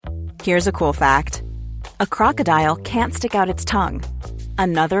Here's a cool fact. A crocodile can't stick out its tongue.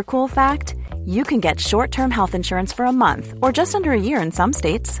 Another cool fact, you can get short-term health insurance for a month or just under a year in some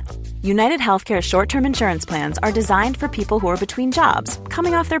states. United Healthcare short-term insurance plans are designed for people who are between jobs,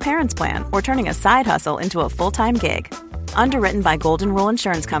 coming off their parents' plan, or turning a side hustle into a full-time gig. Underwritten by Golden Rule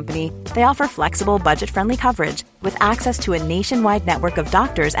Insurance Company, they offer flexible, budget-friendly coverage with access to a nationwide network of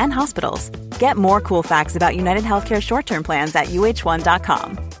doctors and hospitals. Get more cool facts about United Healthcare short-term plans at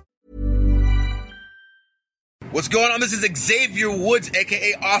uh1.com. What's going on? This is Xavier Woods,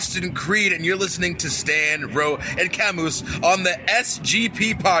 a.k.a. Austin Creed, and you're listening to Stan, Ro, and Camus on the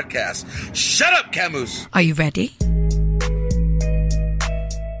SGP podcast. Shut up, Camus! Are you ready?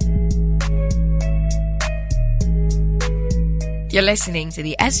 You're listening to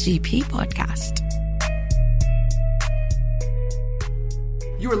the SGP podcast.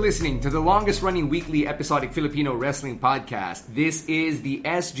 You are listening to the longest-running weekly episodic Filipino wrestling podcast. This is the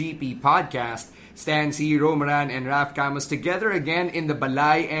SGP podcast. Stan C, Romaran, and Raf Camus together again in the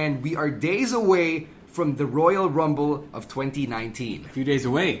Balay, and we are days away from the Royal Rumble of 2019. A few days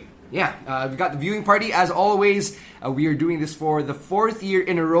away. Yeah, we've got the viewing party as always. We are doing this for the 4th year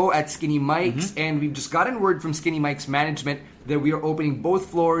in a row at Skinny Mike's, and we've just gotten word from Skinny Mike's management that we are opening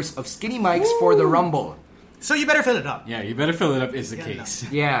both floors of Skinny Mike's for the Rumble. So you better fill it up. Yeah, you better fill it up is the case.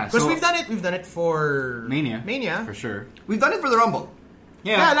 Yeah, because we've done it for Mania for sure. We've done it for the Rumble.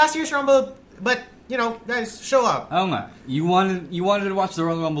 Yeah, last year's Rumble. But, you know, guys, show up. Oh nga. You wanted to watch the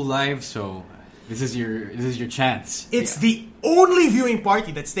Royal Rumble live, so this is your chance. It's the only viewing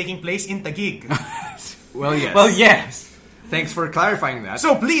party that's taking place in Taguig. Well, yes. Well, yes. Thanks for clarifying that.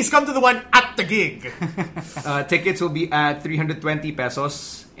 So please come to the one at Taguig. Tickets will be at 320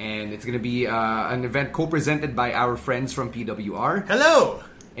 pesos, and it's going to be an event co-presented by our friends from PWR. Hello.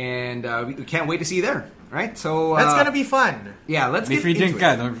 And we can't wait to see you there. Right, so that's gonna be fun. Yeah, let's get free drink.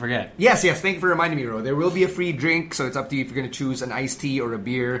 Don't forget. Yes. Thank you for reminding me, Ro. There will be a free drink, so it's up to you if you're gonna choose an iced tea or a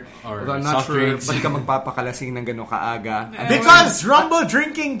beer. Or I'm not sure. Drinks. Ba't ka magpapakalasing ng gano'ng kaaga? Because Rumble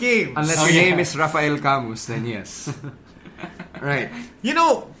drinking games. Unless your name is Rafael Camus, then yes. Right. You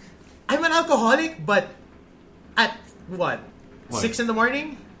know, I'm an alcoholic, but at what? 6 in the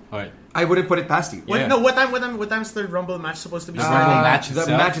morning? What? I wouldn't put it past you. Yeah. What time's the Rumble match supposed to be starting? Rumble match itself?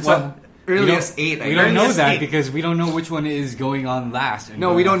 The match itself. Earliest 8. We don't know that because we don't know which one is going on last.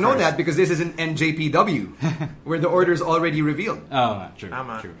 No, we don't know that because this is an NJPW where the order is already revealed. Oh, true.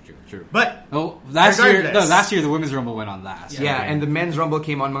 But last year the Women's Rumble went on last. Yeah, and the Men's Rumble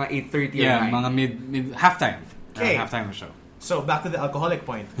came on mga 8:30 Yeah, or 9. mga mid halftime. Okay. Halftime of the show. So back to the alcoholic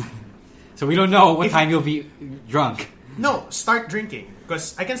point. So we don't know what time you'll be drunk. No, start drinking.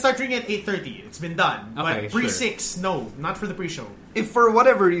 Because I can start drinking at 8:30. It's been done. Okay, but pre-6, no. Not for the pre-show. If for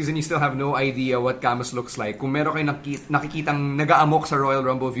whatever reason you still have no idea what Camus looks like, kung meron kayo nakikitang nag-aamok sa Royal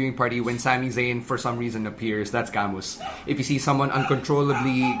Rumble viewing party when Sami Zayn for some reason appears, that's Camus. If you see someone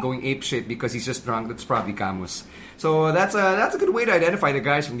uncontrollably going apeshit because he's just drunk, that's probably Camus. So that's a good way to identify the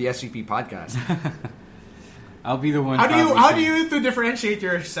guys from the SGP podcast. I'll be the one. How do you to differentiate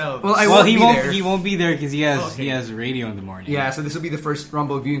yourself? Well, he won't be there because he has radio in the morning. Yeah, so this will be the first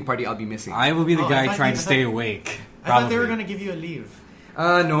Rumble viewing party I'll be missing. I will be the guy trying to stay awake. I thought they were going to give you a leave.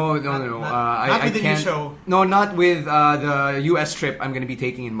 No. Not with the new show. No, not with the US trip I'm going to be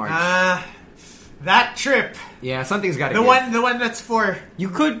taking in March. That trip. Yeah, something's got to The one that's for... You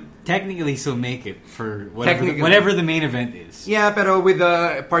could technically still make it for whatever the main event is. Yeah, pero with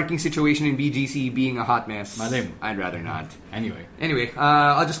the parking situation in BGC being a hot mess, I'd rather not. Anyway,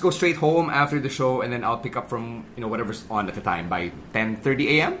 I'll just go straight home after the show, and then I'll pick up from whatever's on at the time by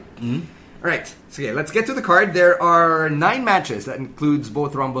 10:30 a.m. Mm-hmm. All right, so let's get to the card. There are 9 matches that includes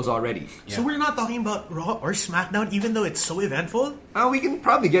both Rumbles already. Yeah. So we're not talking about Raw or SmackDown, even though it's so eventful? We can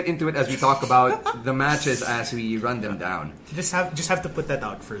probably get into it as we talk about the matches as we run them down. Just have to put that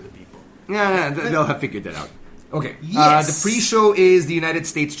out for the people. Yeah, they'll have figured that out. Okay. Yes. The pre-show is the United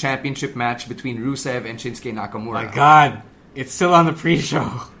States Championship match between Rusev and Shinsuke Nakamura. My God, it's still on the pre-show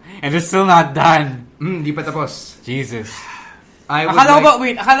and it's still not done. Di pa tapos. Jesus. Akala ko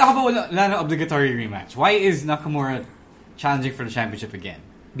ba wala na obligatory rematch? Why is Nakamura challenging for the championship again?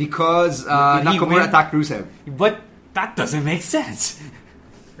 Because Nakamura attacked Rusev. But that doesn't make sense.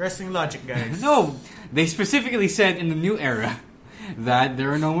 Wrestling logic, guys. No, they specifically said in the new era that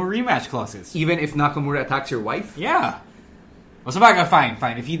there are no more rematch clauses. Even if Nakamura attacks your wife? Yeah. Well, so fine.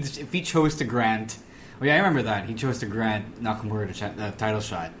 If he chose to grant... Well, yeah, I remember that. He chose to grant Nakamura the title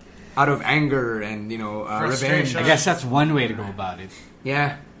shot. Out of anger and, revenge. I guess that's one way to go about it.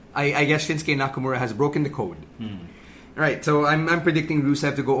 Yeah. I guess Shinsuke Nakamura has broken the code. Alright, so I'm predicting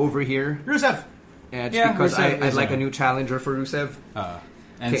Rusev to go over here. Rusev! Because I'd like a new challenger for Rusev.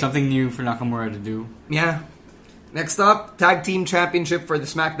 And Okay. something new for Nakamura to do. Yeah. Next up, tag team championship for the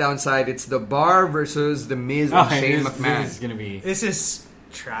SmackDown side. It's The Bar versus The Miz and Shane McMahon. This is gonna be. This is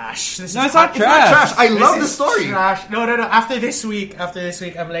trash. This No, is it's not hot- trash. I This love the is story. Trash. No. After this week,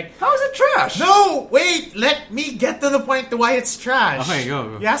 I'm like, How is it trash? no, wait. Let me get to the point to why it's trash. Okay,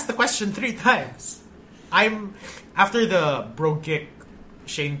 go. You asked the question 3 times. I'm after the bro kick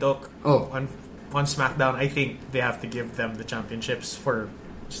Shane took on SmackDown. I think they have to give them the championships for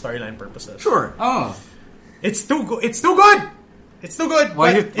storyline purposes. Sure. Oh. It's too good. It's too good. It's too good.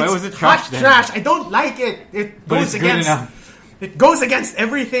 Why but was it's it trash hot then? trash. I don't like it. It But goes it's good against. enough. It goes against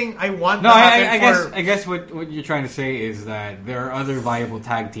everything I want. No, to happen I guess what you're trying to say is that there are other viable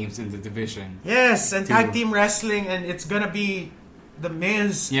tag teams in the division. Yes, and tag team wrestling, and it's gonna be the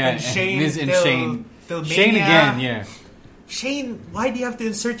Miz Yeah, and Shane. Miz and till, Shane. Till Shane Mania. again, yeah. Shane, why do you have to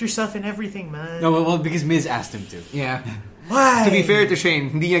insert yourself in everything, man? No, well, because Miz asked him to. Yeah. Why? To be fair to Shane,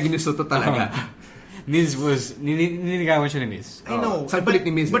 hindi niya ginusto to talaga. Miz was niligawan siya ni Miz. I know, Saan palit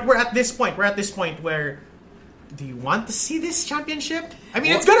ni Miz? but we're at this point. We're at this point where. Do you want to see this championship? I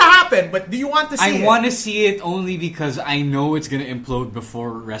mean, it's gonna happen, but do you want to see it? I want to see it only because I know it's gonna implode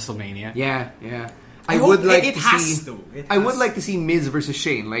before WrestleMania. Yeah. I I would hope like it to has see. to. It I would has like to see Miz versus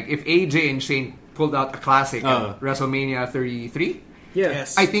Shane. Like if AJ and Shane pulled out a classic at WrestleMania 33,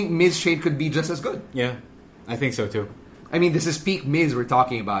 Yes. I think Miz Shane could be just as good. Yeah, I think so too. I mean, this is peak Miz we're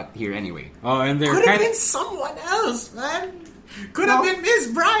talking about here anyway. Oh, and they're Could have kind been someone else, man. Could have been Miz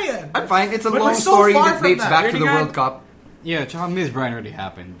Bryan. I'm fine. It's a But long we're so story far that from dates that. back We to the already World Cup. yeah. Miz Bryan already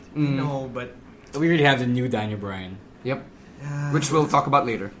happened. No, but We already have the new Daniel Bryan. Yep. Which we'll talk about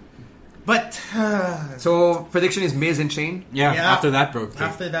later. but So prediction is Miz and Shane. Yeah, Yeah. after that broke.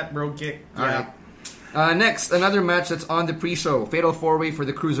 after that bro kick, All right. Next, another match that's on the pre-show. Fatal 4-Way for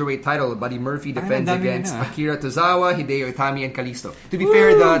the Cruiserweight title. Buddy Murphy defends dami against na. Akira Tozawa, Hideo Itami, and Kalisto. To be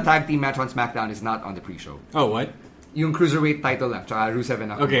fair, the tag team match on SmackDown is not on the pre-show. Oh, what? Yung Cruiserweight title lang, tsaka Rusev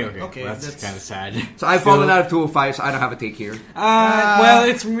and Nakamura. Okay. Okay, Well, that's that's- kind of sad. So I've fallen out of 205, so I don't have a take here. Well,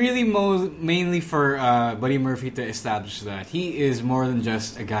 it's really mainly for Buddy Murphy to establish that he is more than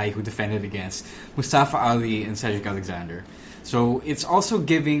just a guy who defended against Mustafa Ali and Cedric Alexander. So it's also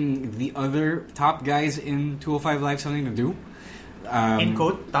giving the other top guys in 205 Live something to do. in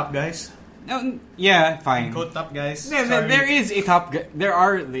quote, top guys. No, yeah, fine. In quote, top guys. Yeah, Sorry. there is a top.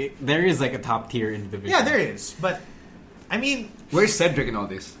 There is like a top tier in the division. Yeah, there is. But I mean, Where's Cedric in all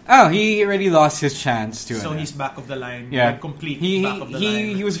this? Oh, he already lost his chance to. so he's back of the line. Yeah, like complete He back of the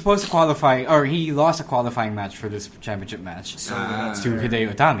line. he was supposed to qualify, or he lost a qualifying match for this championship match So that's to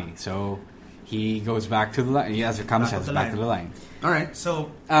Hideo Itami. So he goes back to the line. He has a Back says of the back line. to the line. All right.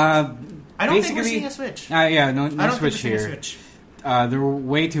 So I I don't think we're seeing a switch. Yeah, no I don't switch think we're here. seeing a switch. There were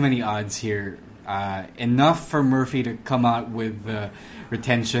way too many odds here. Enough for Murphy to come out with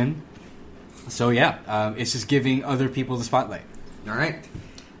retention. So yeah, it's just giving other people the spotlight. All right.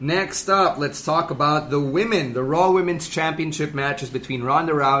 Next up, let's talk about the women. The Raw Women's Championship matches between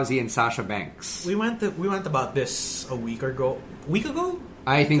Ronda Rousey and Sasha Banks. We went about this a week ago.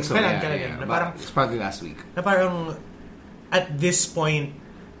 I think so. Kailan, Yeah, kailan, yeah. na But parang- it's probably last week. Na parang at this point,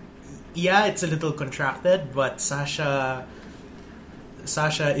 yeah, it's a little contracted, but Sasha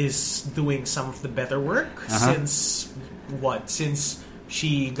is doing some of the better work since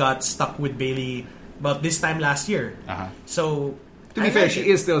she got stuck with Bayley about this time last year. So To be fair, she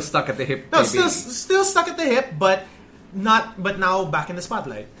is still stuck at the hip. no, by still Bayley. stuck at the hip, but now back in the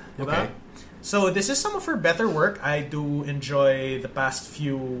spotlight. Diba? Okay. So this is some of her better work. I do enjoy the past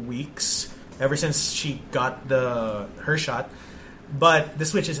few weeks, ever since she got her shot. But the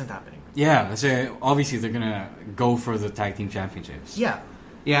switch isn't happening. Yeah, so obviously they're gonna go for the tag team championships. Yeah.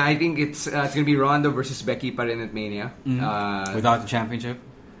 Yeah, I think it's gonna be Ronda versus Becky pa rin at Mania. Without the championship.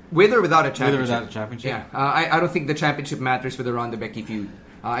 With or without a championship. With or without a championship. Yeah, I don't think the championship matters for the Ronda Becky feud.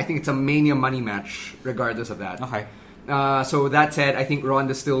 I think it's a Mania money match, regardless of that. Okay. So that said, I think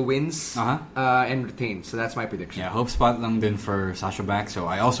Ronda still wins Uh-huh. and retains. So that's my prediction. Yeah, hope spot lang din for Sasha Banks, so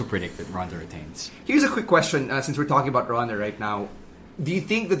I also predict that Ronda retains. Here's a quick question, since we're talking about Ronda right now. Do you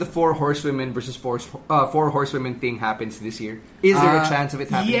think that the 4 horsewomen versus 4 horsewomen thing happens this year? Is there a chance of it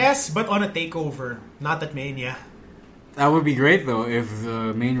happening? Yes, but on a takeover, not at Mania. That would be great though if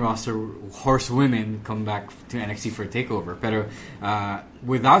the main roster horsewomen come back to NXT for a takeover. But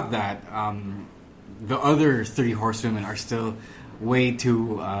without that, the other 3 horsewomen are still way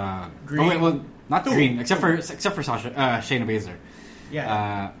too Green. Oh, wait, well, not Two. green, except for Sasha, Shayna Baszler.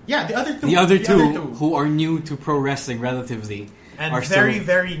 Yeah. The other two. The other two who are new to pro wrestling relatively and are very, still,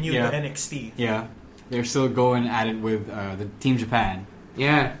 very new yeah. to NXT. Yeah, they're still going at it with the Team Japan.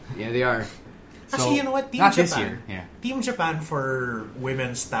 Yeah, they are. Actually, you know what? Not this year. Yeah. Team Japan for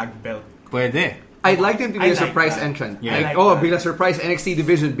women's tag belt. Pwede. I'd like them to be a like surprise that. entrant. Yeah. Like, I like that. be a surprise NXT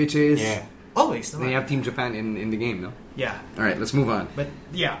division, bitches. Yeah. Always. Then you have Team Japan in the game, no? Yeah. All right, let's move on. But,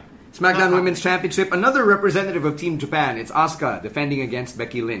 yeah. SmackDown Women's Championship. Another representative of Team Japan. It's Asuka defending against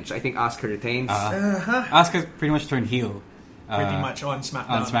Becky Lynch. I think Asuka retains Asuka pretty much turned heel. Pretty much on SmackDown.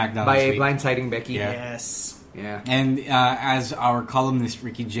 On SmackDown by this week. blindsiding Becky. Yeah. Yes. Yeah. And as our columnist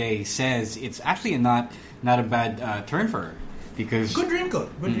Ricky J says, it's actually not a bad turn for her because Good wrinkle.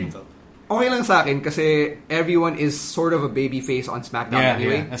 Good wrinkle. Okay lang sa akin kasi everyone is sort of a babyface on SmackDown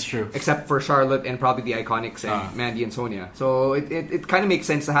anyway. Yeah, that's true. Except for Charlotte and probably the Iconics and Mandy and Sonya. So it kind of makes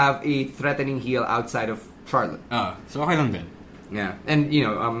sense to have a threatening heel outside of Charlotte. So okay lang din. Yeah. And, you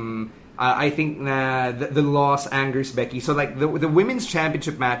know, I think the loss angers Becky. So, like, the women's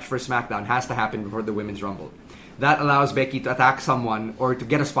championship match for SmackDown has to happen before the women's Rumble. That allows Becky to attack someone or to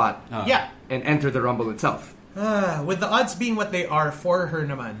get a spot and enter the Rumble itself. With the odds being what they are for her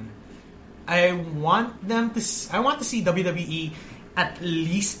naman, I want to see WWE at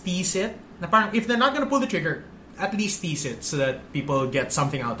least tease it. Na parang, if they're not gonna pull the trigger, at least tease it so that people get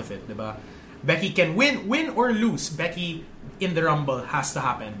something out of it, diba? Becky can win or lose. Becky in the Rumble has to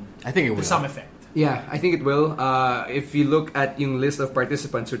happen. I think it will. To some effect. Yeah, I think it will. If you look at yung list of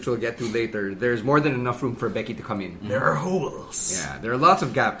participants, which we'll get to later, there's more than enough room for Becky to come in. There are holes. Yeah, there are lots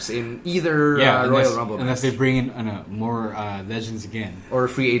of gaps in either Royal Rumble unless match. they bring in more legends again. Or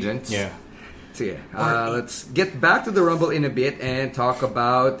free agents. Yeah. So yeah, let's get back to the Rumble in a bit and talk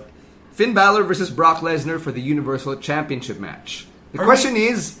about Finn Balor versus Brock Lesnar for the Universal Championship match. The question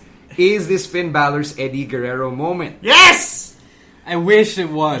is this Finn Balor's Eddie Guerrero moment? Yes! I wish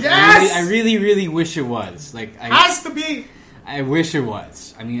it was. Yes! I really wish it was. Like, Has to be. I wish it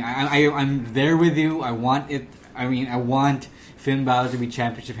was. I mean, I'm there with you. I want it. I mean, I want Finn Balor to be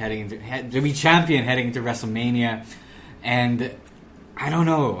champion heading into WrestleMania, and I don't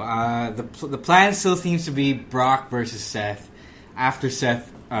know. The plan still seems to be Brock versus Seth after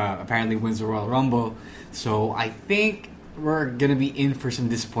Seth apparently wins the Royal Rumble. So I think we're gonna be in for some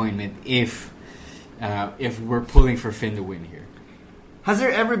disappointment if we're pulling for Finn to win here. Has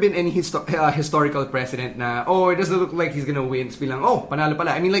there ever been any historical precedent na, it doesn't look like he's gonna win, it's bilang, panalo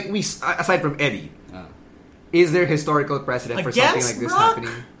pala. I mean, like, aside from Eddie, is there historical precedent for something like this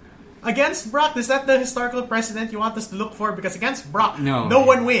happening? Against Brock, is that the historical precedent you want us to look for? Because against Brock, no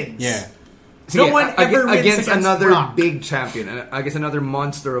one wins. Yeah. No one ever wins against another Brock. big champion. I guess another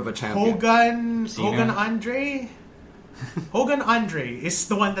monster of a champion. Hogan Andre is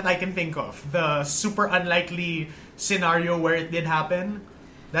the one that I can think of. The super unlikely scenario where it did happen.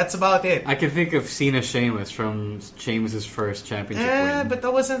 That's about it. I can think of Cena Sheamus from Sheamus' first championship win. But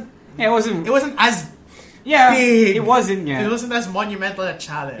that wasn't. Yeah, it wasn't. It wasn't as. Yeah, big. it wasn't. Yeah, it wasn't as monumental a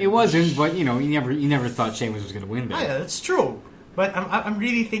challenge. It wasn't, but you never thought Sheamus was going to win that. Yeah, that's true. But I'm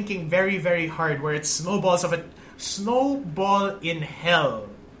really thinking very, very hard where it's snowball in hell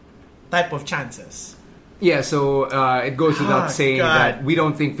type of chances. Yeah, so it goes without saying that we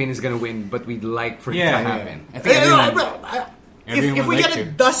don't think Finn is going to win, but we'd like for it to happen. I think if we get a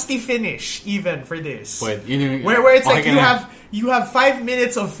dusty finish even for this, but, where it's like you have 5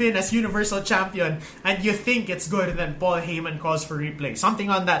 minutes of Finn as Universal Champion and you think it's good, and then Paul Heyman calls for replay, something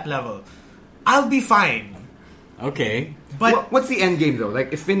on that level, I'll be fine. Okay, but what's the end game though?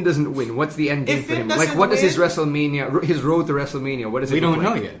 Like, if Finn doesn't win, what's the end game for him? Like, what is his WrestleMania, his road to WrestleMania? What is it? We don't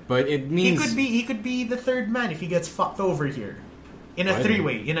know yet, but it means he could be the third man if he gets fucked over here in a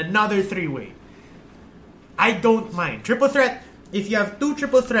another three-way. I don't mind triple threat. If you have 2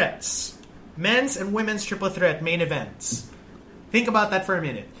 triple threats, men's and women's triple threat main events, think about that for a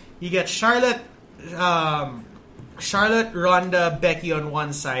minute. You get Charlotte, Ronda, Becky on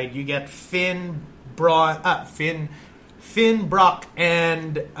one side. You get Finn, Brock,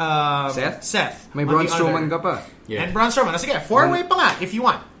 and Seth. May Braun Strowman ka pa. Yeah. And Braun Strowman. Sige, 4-way pa nga if you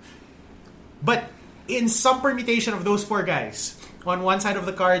want. But in some permutation of those 4 guys on one side of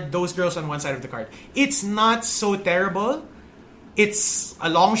the card, those girls on one side of the card, it's not so terrible. It's a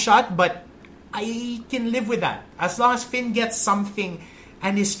long shot, but I can live with that. As long as Finn gets something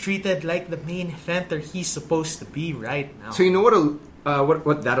and is treated like the main eventer he's supposed to be right now. So you know what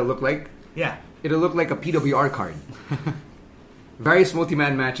that'll look like? Yeah. It'll look like a PWR card. Various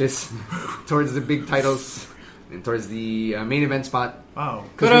multi-man matches towards the big titles and towards the main event spot. Wow.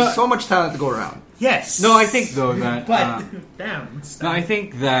 Because there's so much talent to go around. Yes. No, I think though that. Damn. No, I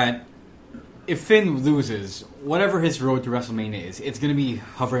think that if Finn loses, whatever his road to WrestleMania is, it's going to be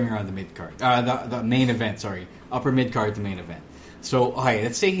hovering around the mid card, the main event. Sorry, upper mid card to main event. So, okay,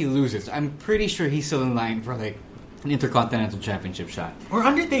 let's say he loses. I'm pretty sure he's still in line for like an Intercontinental Championship shot. Or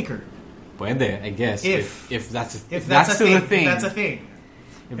Undertaker. Pwede, I guess. If that's still a thing. If that's a thing.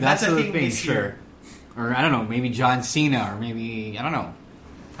 If that's still a thing, sure. Or I don't know, maybe John Cena, or maybe I don't know.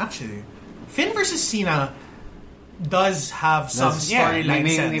 Actually, Finn versus Cena does have some storyline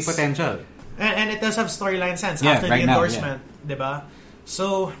sense. May potential. And it does have storyline sense after the endorsement, diba?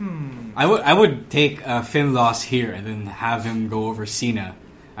 So, I would take a Finn loss here and then have him go over Cena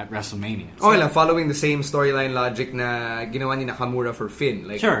at WrestleMania. Okay lang, following the same storyline logic na ginawa ni Nakamura for Finn.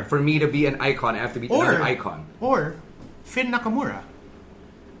 Like, sure. For me to be an icon, I have to be another icon. Or Finn Nakamura.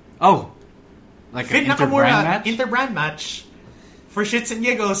 Oh. Like Finn an Nakamura interbrand match for shits and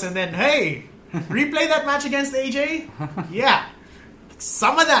giggles, and then, hey, replay that match against AJ? Yeah.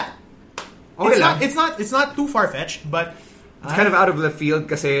 Some of that. Okay It's not too far-fetched, but... It's kind of out of left field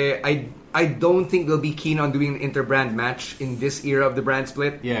kasi I don't think they'll be keen on doing an interbrand match in this era of the brand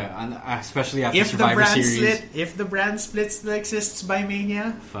split. Yeah, and especially after Survivor Series. If the brand split still exists by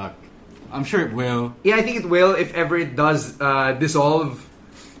Mania. Fuck. I'm sure it will. Yeah, I think it will. If ever it does dissolve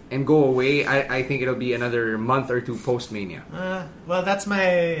and go away, I think it'll be another month or two post-Mania. Well, that's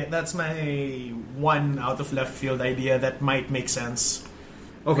my one out of left field idea that might make sense.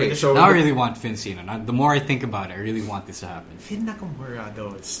 Okay, so now I really want Finn Cena. The more I think about it, I really want this to happen. Finn Nakamura,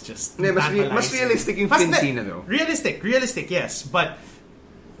 though, is just... mas realistic yung Finn Cena, though. Realistic, yes. But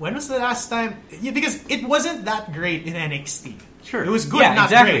when was the last time... Yeah, because it wasn't that great in NXT. Sure. It was good, not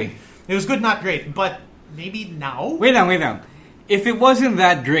great. It was good, not great. But maybe now... Wait down. If it wasn't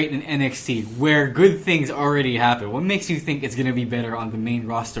that great in NXT, where good things already happened, what makes you think it's going to be better on the main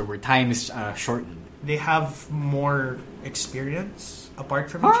roster where time is shortened? They have more experience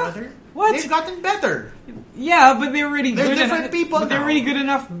apart from each other. What? They've gotten better. Yeah, but they're already They're good. Different people but now. they're already good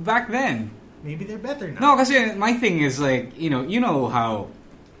enough back then. Maybe they're better now. No, because my thing is like you know how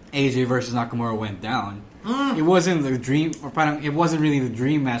AJ versus Nakamura went down. It wasn't the dream, or parang it wasn't really the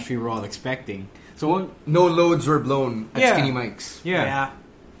dream match we were all expecting. So no loads were blown at Skinny Mike's. Yeah.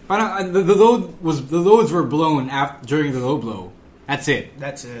 Parang the loads were blown during the low blow. That's it.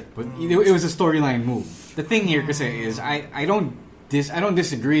 But it was a storyline move. The thing here, kasi, is I don't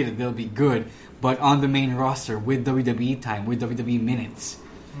disagree that they'll be good, but on the main roster with WWE time, with WWE minutes.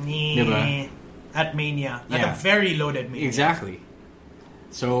 Diba? At Mania. At a very loaded Mania. Exactly.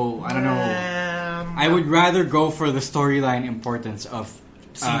 So, I don't know. I would rather go for the storyline importance of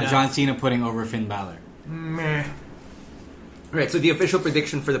John Cena putting over Finn Balor. Right, so the official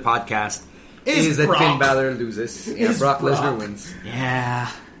prediction for the podcast is that Finn Balor loses. Yeah, Brock Lesnar wins. Yeah.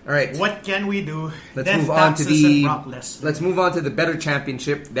 All right. What can we do? Let's move on to the better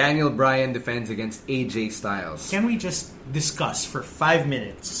championship. Daniel Bryan defends against AJ Styles. Can we just discuss for 5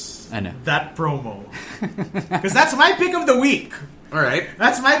 minutes that promo? Because that's my pick of the week. All right.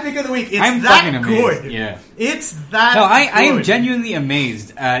 That's my pick of the week. It's I'm that good. Amazed. Yeah. It's that good. I am genuinely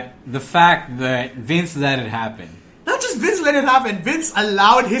amazed at the fact that Vince let it happen. Not just Vince let it happen. Vince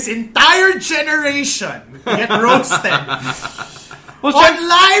allowed his entire generation to get roasted. On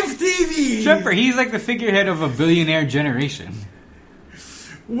live TV! Trevor, he's like the figurehead of a billionaire generation.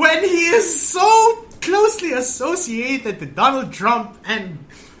 When he is so closely associated to Donald Trump and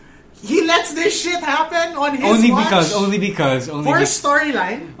he lets this shit happen on his watch? Only because for a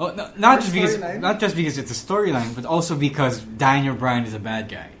storyline. Oh, no, not just because it's a storyline, but also because Daniel Bryan is a bad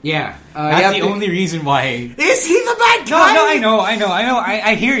guy. Yeah. That's the only reason why. Is he the bad guy? No, I know.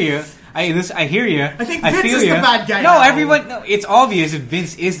 I hear you. I hear you. I think Vince is the bad guy. No, everyone. No, it's obvious that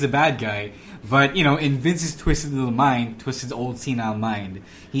Vince is the bad guy. But in Vince's twisted old senile mind,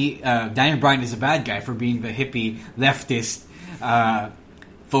 Daniel Bryan is a bad guy for being the hippie leftist,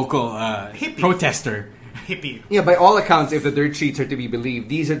 vocal protester. Hippie. Yeah, by all accounts, if the dirt sheets are to be believed,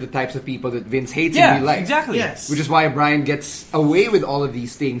 these are the types of people that Vince hates in real life. Exactly. Yes. Which is why Bryan gets away with all of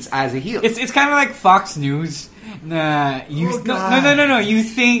these things as a heel. It's kind of like Fox News. No. You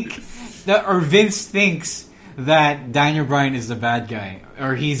think that, or Vince thinks that Daniel Bryan is the bad guy,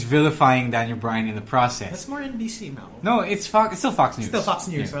 or he's vilifying Daniel Bryan in the process. That's more NBC now. No, it's still Fox News. Still Fox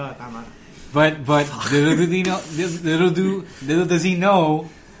News. Yeah. Tama. But little does he know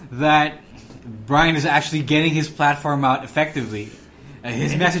that Bryan is actually getting his platform out effectively,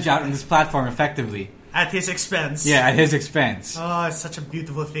 his message out on this platform effectively. At his expense. Yeah, at his expense. Oh, it's such a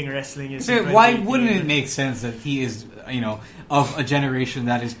beautiful thing wrestling is. So why wouldn't it make sense that he is, of a generation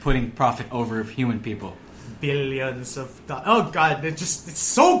that is putting profit over human people? Billions of dollars. Oh God, it's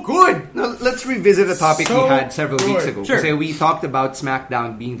so good. Now, let's revisit a topic we had several weeks ago. Sure. Because we talked about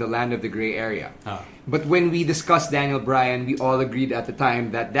SmackDown being the land of the gray area. But when we discussed Daniel Bryan, we all agreed at the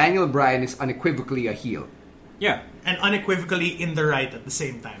time that Daniel Bryan is unequivocally a heel. Yeah. And unequivocally in the right at the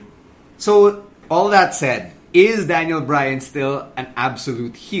same time. So, all that said, is Daniel Bryan still an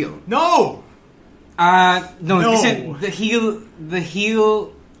absolute heel? No! No. Listen, the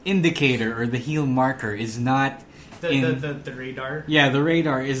heel indicator or the heel marker is not the radar. Yeah, the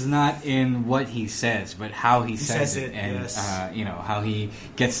radar is not in what he says, but how he says it, and yes. How he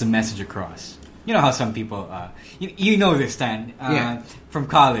gets the message across. You know how some people, you know this, Stan, from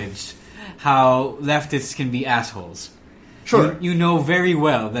college, how leftists can be assholes. Sure. You know very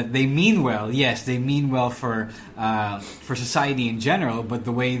well that they mean well. Yes, they mean well for society in general, but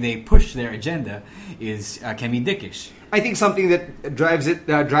the way they push their agenda can be dickish. I think something that drives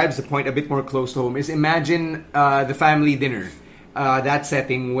the point a bit more close to home is imagine the family dinner. That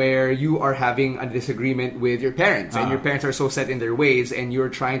setting where you are having a disagreement with your parents and your parents are so set in their ways and you're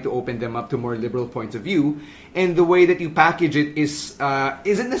trying to open them up to more liberal points of view, and the way that you package it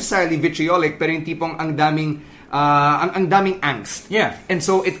isn't necessarily vitriolic, pero yung tipong ang daming angst. Yeah. And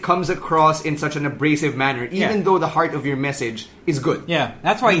so it comes across in such an abrasive manner, even though the heart of your message is good. Yeah,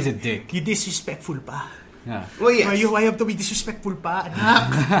 that's why he's a dick. You disrespectful pa. Yeah. Well, yes. Why have to be disrespectful pa?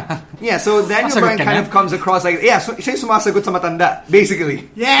 Yeah, so Daniel Bryan kind of comes across like, so siya yung sumasagot sa matanda, basically.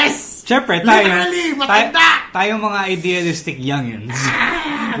 Yes! Siyempre, literally, matanda! Tayo mga idealistic youngins.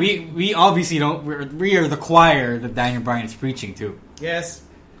 we obviously don't, we are the choir that Daniel Bryan is preaching to. Yes.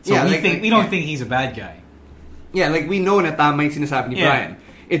 So we don't think he's a bad guy. Yeah, like we know na tama yung sinasabi ni Bryan.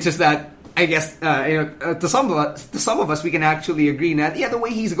 It's just that, I guess, to some of us, we can actually agree that, the way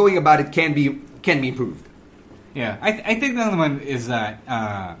he's going about it can be improved. Yeah, I think the other one is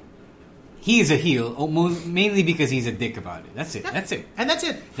that he is a heel, mainly because he's a dick about it. That's it. Yeah. That's it. And that's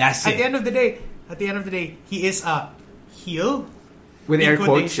it. That's at it. the end of the day, he is a heel with air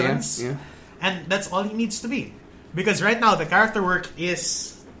quotes. Yeah. And that's all he needs to be. Because right now the character work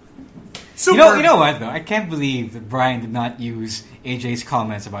is super. You know what though? I can't believe that Bryan did not use AJ's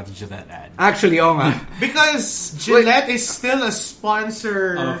comments about the Gillette ad. Actually, because Gillette is still a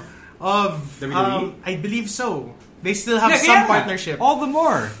sponsor of WWE? I believe so. They still have some partnership. All the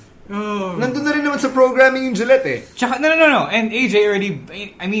more. Oh. Nandun na rin naman sa programming yung Gillette eh. No. And AJ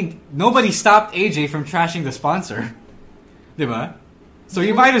already, I mean, nobody stopped AJ from trashing the sponsor. Diba? So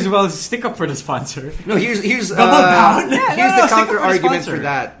you might as well stick up for the sponsor. No, here's the counter argument for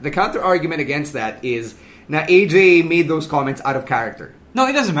that. The counter argument against that is now AJ made those comments out of character. No,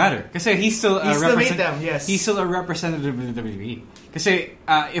 it doesn't matter because he's still made them. Yes, he's still a representative of the WWE. Because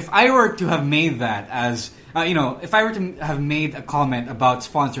if I were to have made that as if I were to have made a comment about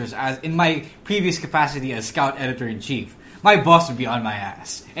sponsors as in my previous capacity as scout editor in chief, my boss would be on my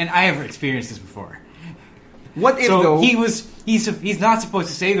ass, and I have experienced this before. What if so though he's not supposed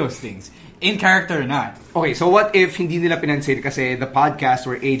to say those things in character or not? Okay, so what if hindi nila pinansin kasi the podcast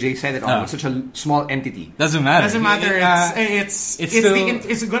where AJ said it on was such a small entity? Doesn't matter. It's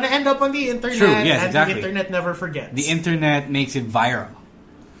going to end up on the internet. True, yes, and exactly. the internet never forgets. The internet makes it viral.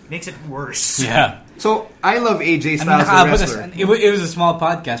 Makes it worse. Yeah. So I love AJ Styles as a wrestler. It was a small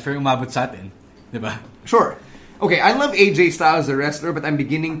podcast pero umabot sa atin, diba? Sure. Okay, I love AJ Styles the wrestler, but I'm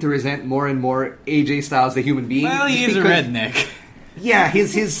beginning to resent more and more AJ Styles the human being. Well, he is a redneck. Yeah,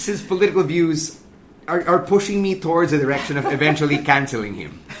 his political views are pushing me towards the direction of eventually canceling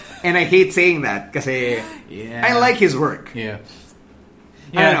him. And I hate saying that because I like his work. Yeah.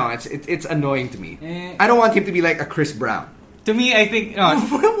 I don't know, it's annoying to me. I don't want him to be like a Chris Brown. To me, I think...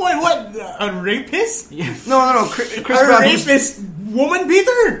 What? A rapist? Yes. No. Chris Brown. A rapist woman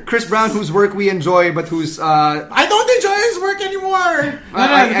beater? Chris Brown, whose work we enjoy, but who's... I don't enjoy his work anymore.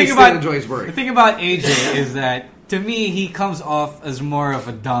 I still enjoy his work. The thing about AJ is that, to me, he comes off as more of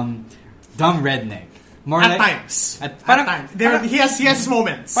a dumb redneck. More at times. At times. He has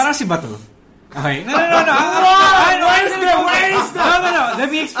moments. Parang si Bato. Okay. No. Where is the... No.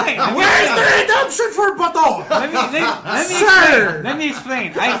 Let me explain. Where is the redemption for Bato? Let me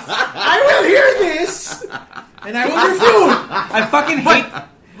explain. I will hear this, and I will refute. I fucking hate...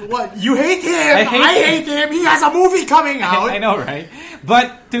 What? You hate him. I hate him. He has a movie coming out. I know, right?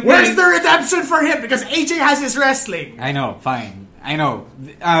 But where's the redemption for him? Because AJ has his wrestling. I know, fine. I know.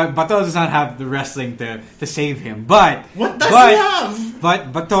 Bato does not have the wrestling to save him. But... What does he have?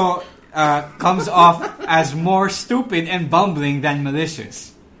 But Bato... comes off as more stupid and bumbling than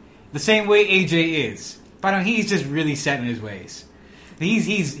malicious. The same way AJ is. Parang he's just really set in his ways.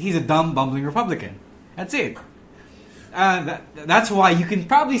 He's a dumb, bumbling Republican. That's it. That's why you can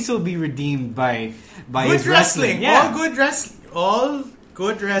probably still be redeemed by his wrestling. Yeah. All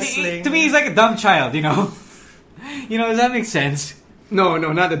good wrestling. To me, he's like a dumb child, you know? Does that make sense? No,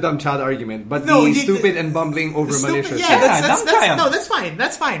 not a dumb child argument, but the stupid and bumbling over malicious. That's fine.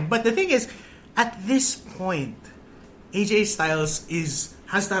 That's fine. But the thing is, at this point, AJ Styles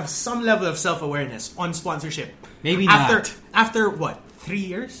has to have some level of self-awareness on sponsorship. Maybe not. After what? 3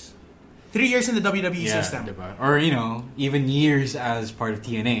 years? 3 years in the WWE system. Or, even years as part of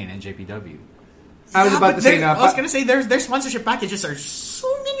TNA and NJPW. I was about to say I was going to say their sponsorship packages are so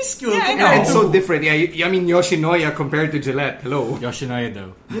minuscule. Yeah, I know. It's so different. Yeah, I mean Yoshinoya compared to Gillette. Hello. Yoshinoya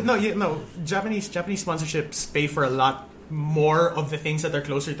though. No. Japanese sponsorships pay for a lot more of the things that are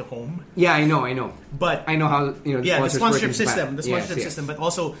closer to home. Yeah, I know. But I know how the sponsorship system. The sponsorship system, but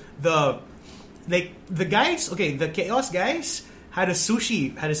also the guys. Okay, the Chaos guys had a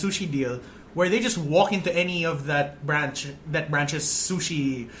sushi deal where they just walk into any of that branch's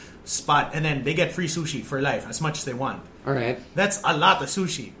sushi spot, and then they get free sushi for life, as much as they want. All right, that's a lot of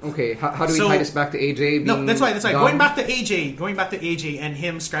sushi. Okay, how do we tie this back to AJ? No, that's why. Going back to AJ and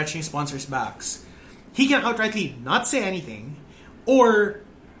him scratching sponsors' backs, he can outrightly not say anything, or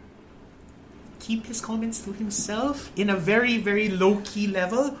keep his comments to himself in a very, very low key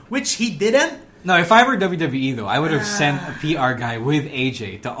level, which he didn't. No, if I were WWE though, I would have sent a PR guy with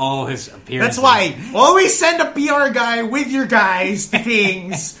AJ to all his appearances. That's why always send a PR guy with your guys to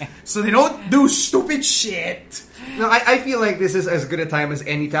things so they don't do stupid shit. No, I feel like this is as good a time as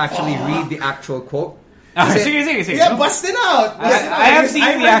any to actually read the actual quote. Sige. Yeah, bust it out. I have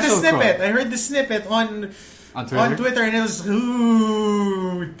seen the actual snippet. quote. I heard the snippet on Twitter, and it was,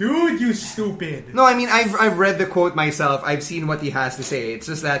 ooh, dude, you stupid. No, I mean, I've read the quote myself. I've seen what he has to say. It's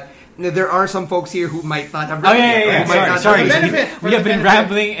just that there are some folks here who might not have read it. Sorry. We have been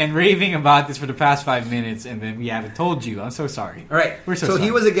rambling and raving about this for the past 5 minutes, and then we haven't told you. I'm so sorry. All right. We're so sorry.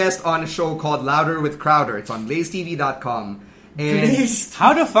 He was a guest on a show called Louder with Crowder. It's on BlazeTV.com. And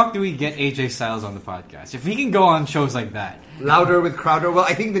how the fuck do we get AJ Styles on the podcast? If he can go on shows like that. Louder with Crowder. Well,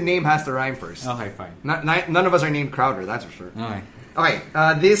 I think the name has to rhyme first. Okay, fine. None of us are named Crowder, that's for sure. Okay. Okay,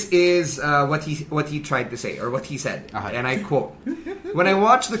 this is what he tried to say, or what he said, and I quote: "When I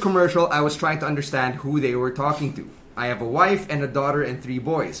watched the commercial, I was trying to understand who they were talking to. I have a wife and a daughter and 3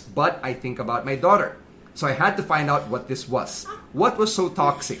 boys, but I think about my daughter. So I had to find out what this was. What was so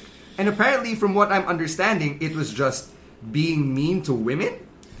toxic? And apparently, from what I'm understanding, it was just being mean to women?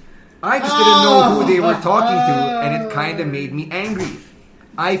 I just didn't know who they were talking to, and it kind of made me angry.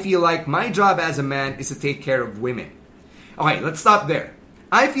 I feel like my job as a man is to take care of women." Okay, let's stop there.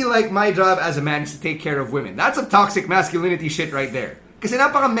 I feel like my job as a man is to take care of women. That's a toxic masculinity shit right there. Kasi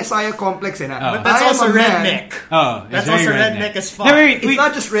napaka-messiah complex But that's also redneck. That's also redneck as fuck. It's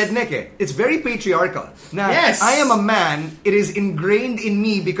not just redneck It's very patriarchal. Now, yes. I am a man. It is ingrained in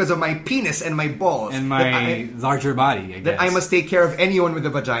me because of my penis and my balls. And my larger body, I guess. That I must take care of anyone with a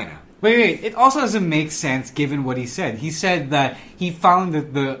vagina. Wait. It also doesn't make sense given what he said. He said that he found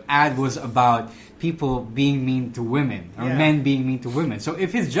that the ad was about people being mean to women, or men being mean to women. So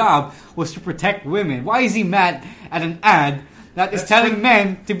if his job was to protect women, why is he mad at an ad that is telling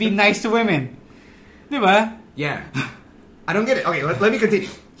men to be nice to women? Diba? Yeah. I don't get it. Okay, let me continue.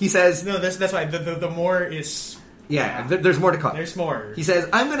 He says... No, that's why. The more is... Yeah, there's more to come. There's more. He says,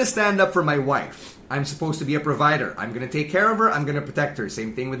 "I'm going to stand up for my wife. I'm supposed to be a provider. I'm going to take care of her. I'm going to protect her.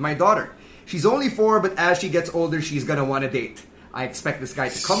 Same thing with my daughter. She's only 4, but as she gets older, she's going to want to date. I expect this guy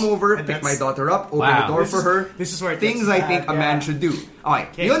to come over, pick my daughter up, open the door for her. This is where things I think a man should do."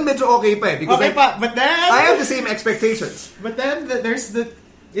 Okay. Yun medyo okay pa because but then I have the same expectations. But then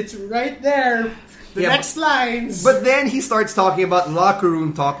it's right there. The next lines. But then he starts talking about locker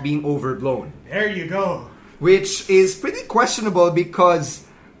room talk being overblown. There you go. Which is pretty questionable because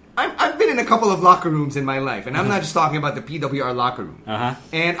I've been in a couple of locker rooms in my life, and I'm not just talking about the PWR locker room.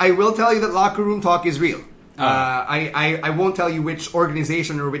 And I will tell you that locker room talk is real. I won't tell you which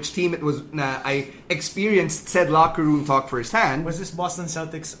organization or which team it was. I experienced said locker room talk firsthand. Was this Boston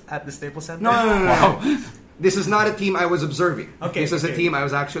Celtics at the Staples Center? No. Wow. This is not a team I was observing. This is a team I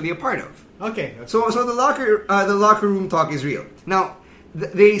was actually a part of. Okay. So the locker room talk is real. Now,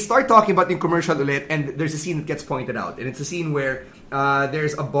 they start talking about the commercial ulit, and there's a scene that gets pointed out, and it's a scene where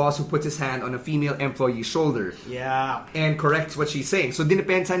there's a boss who puts his hand on a female employee's shoulder. Yeah. And corrects what she's saying. So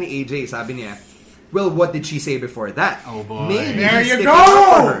dinipensa ni AJ, sabi niya, well, what did she say before that? Oh boy. Maybe there he's you sticking up for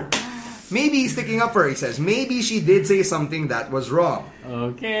go! her. Maybe he's sticking up for her, he says. Maybe she did say something that was wrong.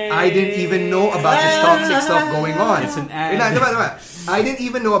 Okay. I didn't even know about this toxic stuff going on. It's an ad. I didn't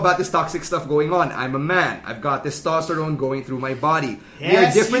even know about this toxic stuff going on. I'm a man. I've got testosterone going through my body. Yes, we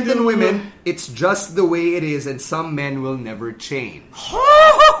are different than women. It's just the way it is, and some men will never change.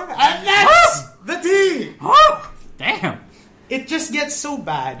 And that's the tea! Damn. It just gets so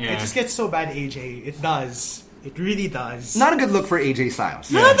bad. Yeah. It just gets so bad, AJ. It does. It really does. Not a good look for AJ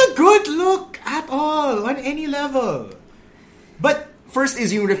Styles. Not a good look at all on any level. But first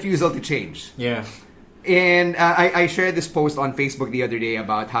is yung refusal to change. Yeah. And I shared this post on Facebook the other day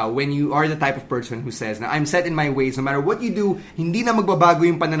about how when you are the type of person who says na I'm set in my ways, no matter what you do, hindi na magbabago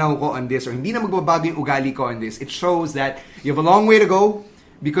yung pananaw ko on this or hindi na magbabago yung ugali ko on this, it shows that you have a long way to go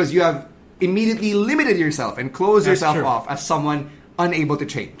because you have immediately limited yourself and closed yourself off as someone unable to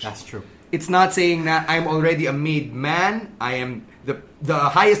change. That's true. It's not saying that I'm already a made man, I am the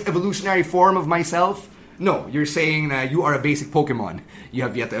highest evolutionary form of myself. No, you're saying that you are a basic Pokemon. You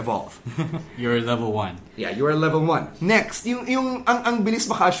have yet to evolve. You're level 1. Yeah, you are level 1. Next, ang bilis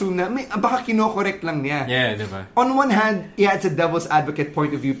maka-assume na baka kino-correct lang niya. Yeah, diba? On one hand, yeah, it's a devil's advocate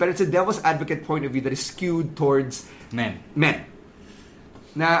point of view, but it's a devil's advocate point of view that is skewed towards men.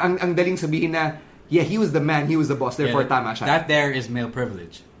 Na ang daling sabihin na, yeah, he was the man, he was the boss, therefore tama siya. That there is male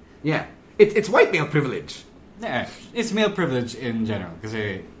privilege. Yeah. It's white male privilege. Yeah, it's male privilege in general. Because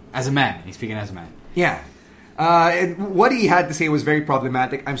as a man, he's speaking as a man. Yeah. And what he had to say was very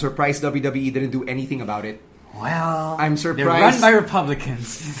problematic. I'm surprised WWE didn't do anything about it. Well, I'm surprised. They're run by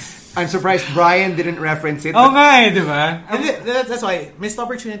Republicans. I'm surprised Brian didn't reference it. Oh my, diba? That's why, missed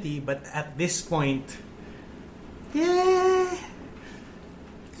opportunity, but at this point,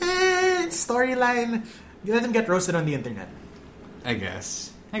 storyline, you let him get roasted on the internet. I guess.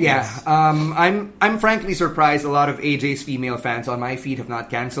 I'm frankly surprised a lot of AJ's female fans on my feed have not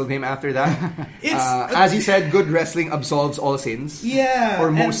cancelled him after that. As you said, good wrestling absolves all sins. Yeah. Or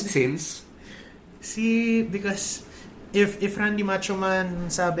most sins. See, because if Randy Macho Man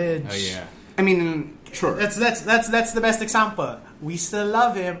Savage... Oh yeah. I mean, sure. That's the best example. We still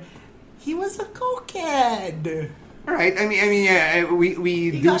love him. He was a cokehead. Alright, I mean, yeah,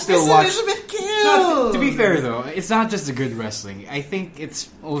 we do got still Miss watch... Elizabeth killed. No, to be fair though, it's not just the good wrestling. I think it's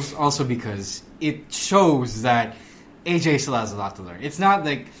also because it shows that AJ still has a lot to learn. It's not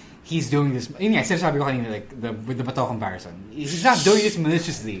like he's doing this... I said sabi ko kanina, like, with the Bato comparison. He's not doing this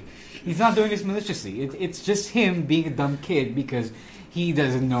maliciously. It's just him being a dumb kid because he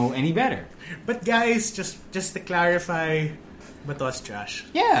doesn't know any better. But guys, just to clarify... Bato's trash.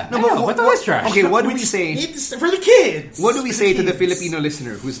 Yeah, Bato is trash. Okay, what do we say? It's for the kids. What do we say to the Filipino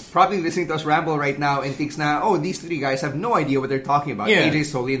listener who's probably listening to us ramble right now and thinks now, oh, these three guys have no idea what they're talking about. Yeah.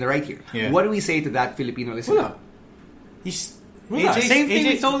 AJ's totally in the right here. Yeah. What do we say to that Filipino listener? Same thing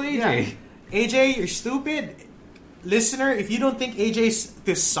we told AJ. Yeah. AJ, you're stupid. Listener, if you don't think AJ's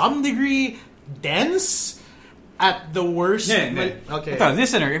to some degree dense, at the worst... Okay.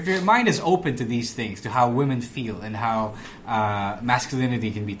 Listener, if your mind is open to these things, to how women feel and how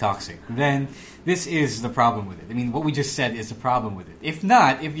masculinity can be toxic, then this is the problem with it. I mean, what we just said is the problem with it. If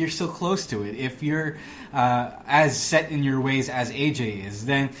not, if you're still close to it, if you're as set in your ways as AJ is,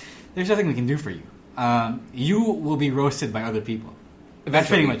 then there's nothing we can do for you. You will be roasted by other people. That's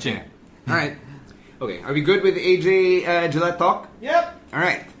pretty much it. Alright. Okay, are we good with AJ Gillette talk? Yep.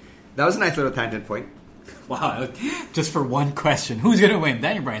 Alright. That was a nice little tangent point. Wow, just for one question. Who's going to win?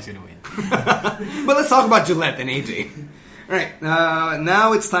 Daniel Bryan's going to win. But let's talk about Gillette and AJ. Alright,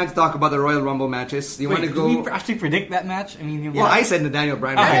 now it's time to talk about the Royal Rumble matches. Do you want to go... Did we actually predict that match? I mean, I said the Daniel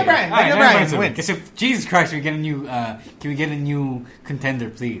Bryan. Daniel Bryan win. Because if Jesus Christ, we get a new. Can we get a new contender,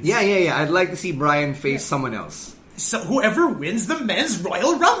 please? Yeah. I'd like to see Bryan face someone else. So whoever wins the men's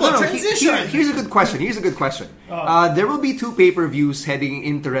Royal Rumble transition. Here's a good question. There will be 2 pay-per-views heading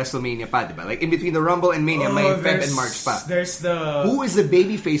into WrestleMania pa, diba? Like in between the Rumble and Mania, may Feb and March pa. Who is the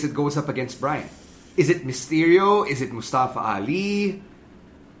babyface that goes up against Bryan? Is it Mysterio? Is it Mustafa Ali?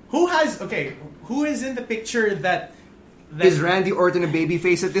 Who is in the picture that is Randy Orton a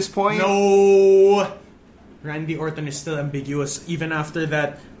babyface at this point? No. Randy Orton is still ambiguous even after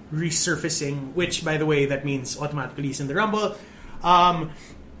that resurfacing, which, by the way, that means automatically he's in the Rumble.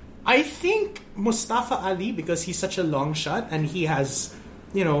 I think Mustafa Ali, because he's such a long shot and he has,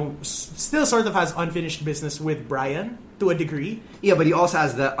 still sort of has unfinished business with Bryan to a degree. Yeah, but he also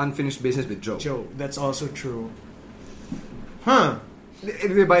has the unfinished business with Joe. That's also true. Huh.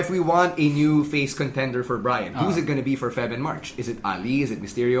 But if we want a new face contender for Bryan, who's it going to be for Feb and March? Is it Ali? Is it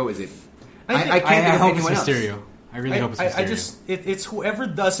Mysterio? Is it... I can't think of anyone else. Mysterio. I really hope it's Mysterio. It's whoever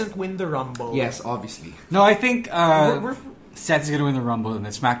doesn't win the Rumble. Yes, obviously. No, I think Seth's going to win the Rumble, and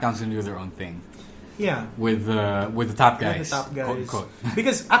then SmackDown's going to do their own thing. Yeah, with the top guys. Quote, quote.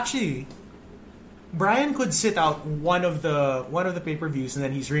 Because actually, Bryan could sit out one of the pay-per-views, and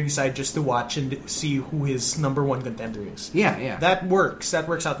then he's ringside just to watch and see who his number 1 contender is. Yeah. That works. That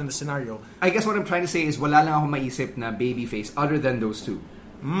works out in the scenario. I guess what I'm trying to say is wala lang ako maisip na babyface other than those 2.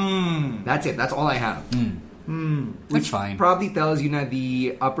 That's it. That's all I have. Which fine. Probably tells you that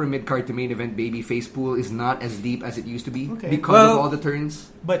the upper mid-card to main event babyface pool is not as deep as it used to be because of all the turns.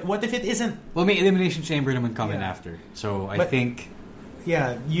 But what if it isn't? Well, may Elimination Chamber naman come in after. So I think...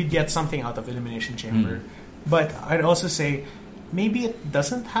 you'd get something out of Elimination Chamber. But I'd also say maybe it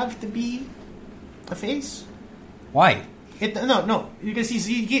doesn't have to be a face. Why? No, because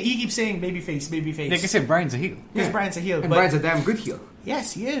he keeps saying babyface. Like I said, Bryan's a heel. Because Bryan's a heel. And Bryan's a damn good heel.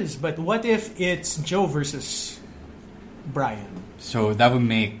 Yes, he is. But what if it's Joe versus Bryan? So that would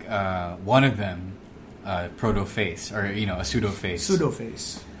make one of them proto-face, or a pseudo-face.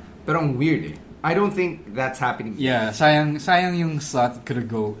 Pseudo-face. But ang weird eh. I don't think that's happening. Yeah, sayang yung slot could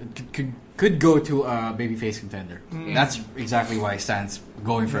go to a babyface contender. That's exactly why Stan's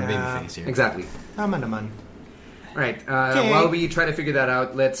going for a babyface here. Exactly. Tama naman. Right. While we try to figure that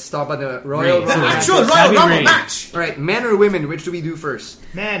out, let's stop on the Royal Rumble. Actual Royal Rumble match! Alright, men or women, which do we do first?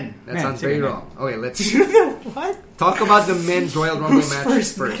 Men. That sounds very wrong. Okay, let's What? talk about the men's Royal Rumble match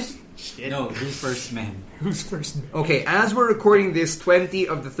first. No, who's first man? Who's first? Okay, as we're recording this, 20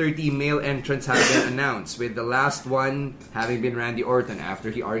 of the 30 male entrants have been announced, with the last one having been Randy Orton after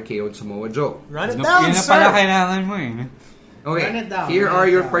he RKO'd Samoa Joe. Run it down, sir! Kailangan mo eh. Okay, here are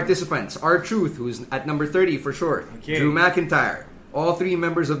your participants. R-Truth, who's at number 30 for sure. Okay. Drew McIntyre. All three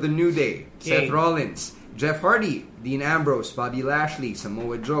members of the New Day. Seth Rollins. Jeff Hardy. Dean Ambrose. Bobby Lashley.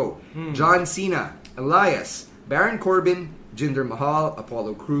 Samoa Joe. John Cena. Elias. Baron Corbin. Jinder Mahal.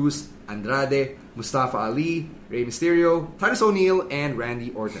 Apollo Crews. Andrade. Mustafa Ali. Rey Mysterio. Titus O'Neil. And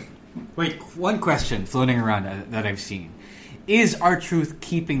Randy Orton. Wait, one question floating around that I've seen. Is R-Truth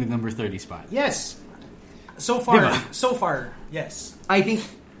keeping the number 30 spot? Yes. So far, yes. I think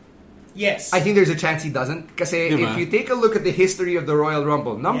there's a chance he doesn't. Because if you take a look at the history of the Royal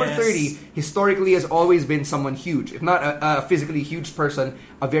Rumble, number 30 historically has always been someone huge. If not a physically huge person,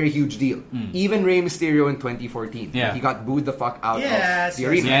 a very huge deal. Even Rey Mysterio in 2014. Yeah. He got booed the fuck out of the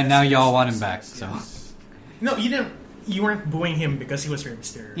arena. Yeah, and now y'all want him back. So No, you didn't. You weren't booing him because he was Rey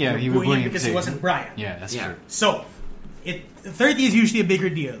Mysterio. Yeah, you were booing him because he wasn't Bryan. Yeah, that's true. So, 30 is usually a bigger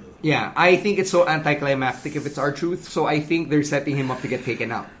deal. Yeah, I think it's so anticlimactic if it's R-Truth, so I think they're setting him up to get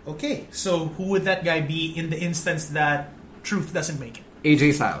taken out. Okay, so who would that guy be in the instance that Truth doesn't make it?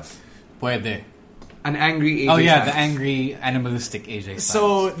 AJ Styles. Puede. An angry AJ Styles. Oh yeah, Styles. the angry, animalistic AJ Styles.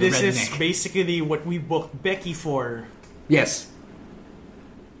 So the this is redneck. basically what we booked Becky for. Yes.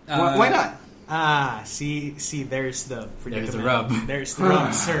 Why not? See, there's the predicament. There's the rub. There's the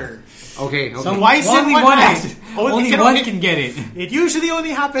rub, sir. Okay. So why is it only one one night? only one can get it. It usually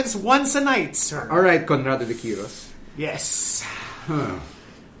only happens once a night, sir. Alright, Conrado de Quiros. Yes.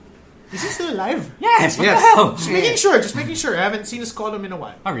 Is he still alive? Yes. What Yes. the hell? Just making sure. I haven't seen his column in a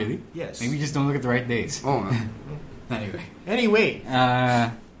while. Oh really? Yes. Maybe you just don't look at the right days. Oh, Anyway.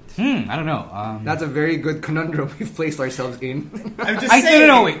 I don't know. that's a very good conundrum we've placed ourselves in. I'm just saying.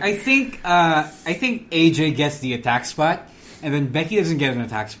 No, wait. I think AJ gets the attack spot, and then Becky doesn't get an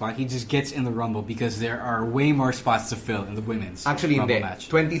attack spot. He just gets in the Rumble because there are way more spots to fill in the women's Actually, Rumble hindi. match.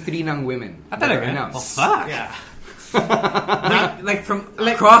 23 ng women. Ah, that are talaga? announced. Oh, fuck. Yeah. like from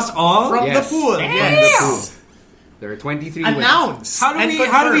across all? From Yes. the pool. From Yes. the pool. There are 23 women. Announce. How do and we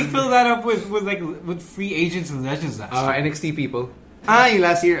confirm. fill that up with free agents and legends last year? NXT people. Yung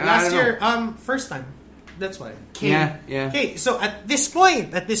last year. I Last don't year, know. first time. That's why. Yeah. Okay, so at this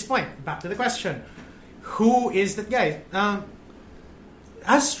point, back to the question: who is that guy?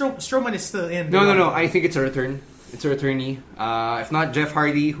 Strowman is still in. No. I think it's a return. It's a returnee. If not Jeff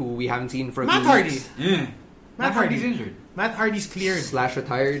Hardy, who we haven't seen for a Matt few Hardy. weeks. Yeah. Matt Hardy's Hardy. injured. Matt Hardy's cleared. /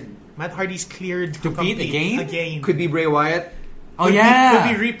 retired. Matt Hardy's cleared To beat compete again? Could be Bray Wyatt. Could be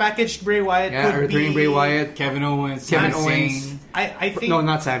repackaged Bray Wyatt. Yeah, could returning be Bray Wyatt. Kevin Owens. Kevin Sami Owens. Zayn. I think No,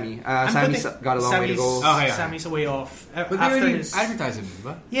 not Sammy. Sammy's got a long way to go. Sammy's a way off. But they After already his... advertise him,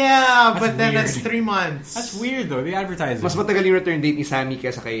 diba? Yeah, but then weird. that's 3 months. That's weird though. They advertise him. Mas matagal yung return date ni Sammy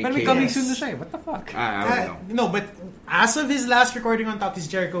kesa kay But may kay- coming Yes. soon na siya. What the fuck? I don't know. No, but as of his last recording on Top is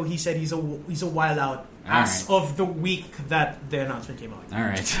Jericho, he said he's a while out. As of the week that the announcement came out. All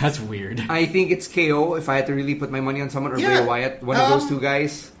right, that's weird. I think it's KO if I had to really put my money on someone, or Yeah. Bray Wyatt. One of those two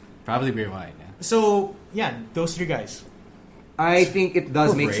guys. Probably Bray Wyatt. Yeah. So, yeah, those 3 guys. I think it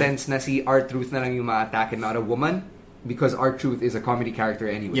does Or make Bray. sense na si R-Truth na lang yung ma-attack and not a woman, because R-Truth is a comedy character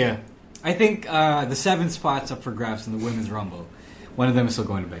anyway. Yeah, I think the 7 spots up for grabs in the women's rumble. One of them is still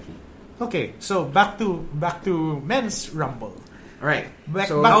going to Becky. Okay, so back to men's rumble. All right. Back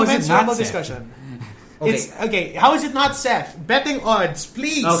So to how is it men's not rumble Seth? discussion. Okay. It's okay. How is it not Seth? Betting odds,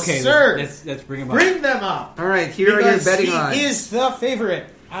 please, Okay, sir. let's bring him up. Bring them up. all right, here are your Because betting he odds. is the favorite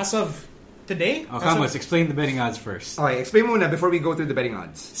as of today. Oh, As come on, of- let's explain the betting odds first. Okay, explain muna before we go through the betting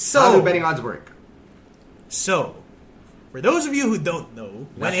odds. So- how do betting odds work? So, for those of you who don't know,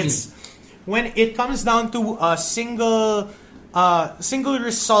 when it comes down to a single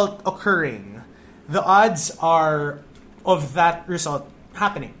result occurring, the odds are of that result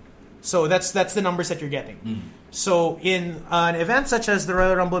happening. So that's the numbers that you're getting. So in an event such as the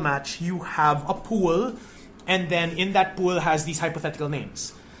Royal Rumble match, you have a pool, and then in that pool has these hypothetical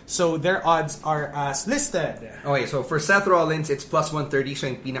names. So their odds are as listed. Okay, so for Seth Rollins, it's plus 130. Siya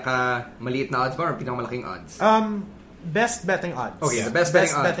yung pinaka-maliit na odds ba or pinaka-malaking odds? Best betting odds. Oh yeah, the best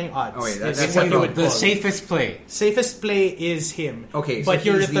betting odds. Okay, that's what you would the call. safest play. Safest play is him. Okay, so but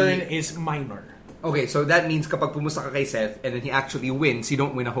your he's return is minor. Okay, so that means kapag pumusta ka kay Seth and then he actually wins, you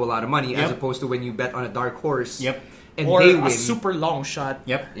don't win a whole lot of money as opposed to when you bet on a dark horse. And or they a win. super long shot.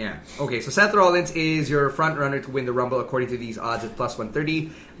 Yeah. Okay, so Seth Rollins is your front runner to win the Rumble according to these odds at plus 130.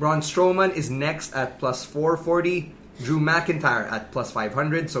 Braun Strowman is next at plus 440. Drew McIntyre at plus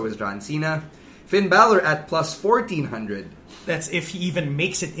 500. So is John Cena. Finn Balor at plus 1400. That's if he even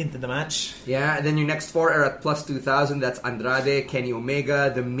makes it into the match. Yeah, and then your next four are at plus 2000. That's Andrade, Kenny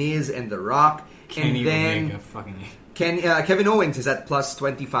Omega, The Miz, and The Rock. Kenny and then Omega, fucking Kevin Owens is at plus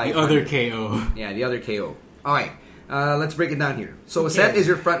 25. The other KO. Yeah, the other KO. Alright, let's break it down here. So Seth is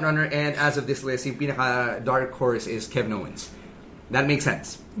your front runner, and as of this list, yung pinaka dark horse is Kevin Owens. That makes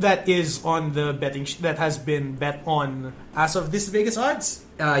sense. That is on the betting that has been bet on as of this Vegas odds?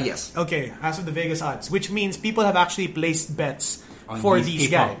 Yes. Okay, as of the Vegas odds, which means people have actually placed bets on for these these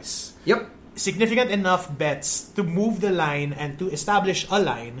guys. Yep. Significant enough bets to move the line and to establish a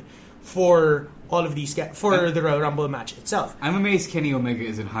line for all of these guys, for the Royal Rumble match itself. I'm amazed Kenny Omega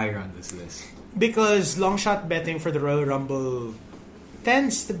isn't higher on this list. Because long shot betting for the Royal Rumble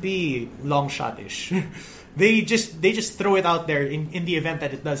tends to be long shot-ish. They just throw it out there in the event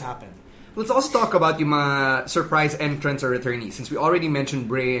that it does happen. Let's also talk about yung mga surprise entrants or returnees, since we already mentioned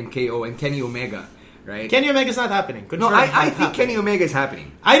Bray and KO and Kenny Omega, right? Kenny Omega's not happening. No, I think Kenny Omega is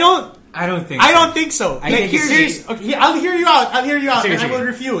happening. I don't think so. Okay, I'll hear you out. Sige, and I will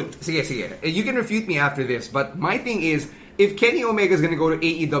refute. Sige. You can refute me after this, but my thing is, if Kenny Omega is going to go to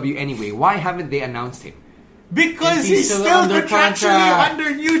AEW anyway, why haven't they announced him? Because he's still under contractually contract.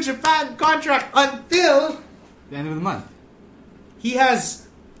 under New Japan contract until The end of the month. he has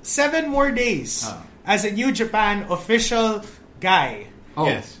 7 more days as a New Japan official guy. Oh.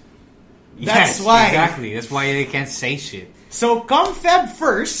 Yes. That's Yes, why. Exactly. That's why they can't say shit. So come Feb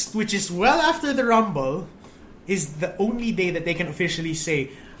 1st, which is well after the Rumble, is the only day that they can officially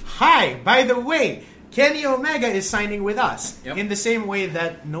say, hi, by the way, Kenny Omega is signing with us. Yep. In the same way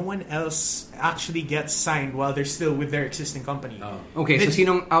that no one else actually gets signed while they're still with their existing company. Okay, so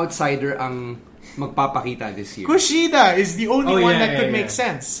sinong outsider ang magpapakita this year? Kushida is the only one that could yeah. make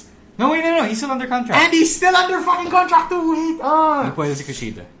sense. No, he's still under contract. And he's still under fucking contract to wait on. Ano pwede si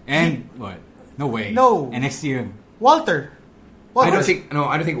Kushida? And what? No way. No. NXT yun. Walter. I don't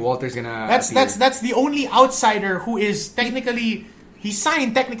think Walter's gonna. That's the only outsider who is technically he's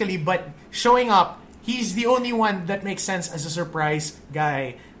signed technically, but showing up, he's the only one that makes sense as a surprise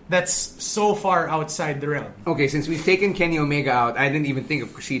guy that's so far outside the realm. Okay, since we've taken Kenny Omega out, I didn't even think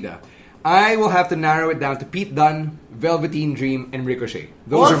of Kushida. I will have to narrow it down to Pete Dunne, Velveteen Dream, and Ricochet.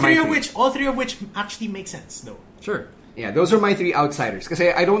 All three of which actually make sense, though. Sure. Yeah, those are my 3 outsiders. Because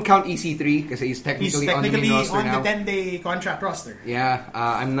I don't count EC3 because he's technically on the main roster now. the 10-day contract roster. Yeah,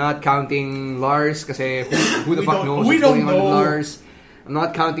 I'm not counting Lars because who the fuck knows we what's don't going on know. with Lars. I'm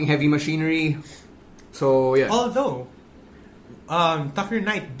not counting Heavy Machinery. So, yeah. Although, Tucker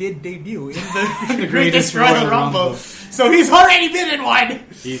Knight did debut in the greatest Royal Rumble. So he's already been in one.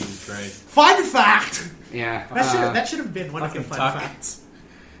 Jesus Christ. Fun fact. Yeah. That should have been one of the fun Tuck. facts.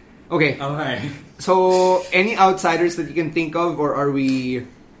 Okay. Okay. So, any outsiders that you can think of, or are we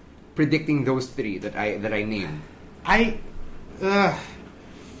predicting those 3 that I named?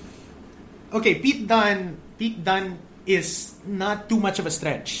 Okay, Pete Dunne is not too much of a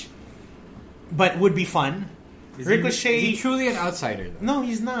stretch, but would be fun. Ricochet. Is he truly an outsider, though? No,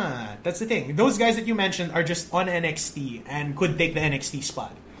 he's not. That's the thing. Those guys that you mentioned are just on NXT and could take the NXT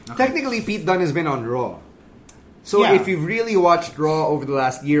spot. Technically, Pete Dunne has been on Raw. So Yeah. if you've really watched Raw over the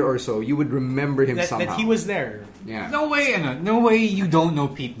last year or so, you would remember him somehow. That he was there. Yeah. No way you don't know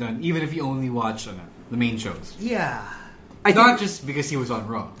Pete Dunne, even if you only watch the main shows. Yeah. Not just because he was on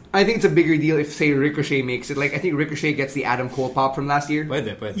Raw. I think it's a bigger deal if, say, Ricochet makes it. Like, I think Ricochet gets the Adam Cole pop from last year.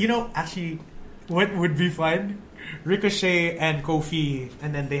 Pwede. You know, actually, what would be fun? Ricochet and Kofi, and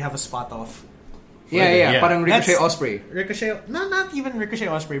then they have a spot off. Yeah. Parang Ricochet That's- Osprey. Ricochet, no, not even Ricochet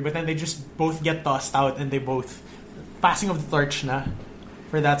Osprey, but then they just both get tossed out and they both passing of the torch na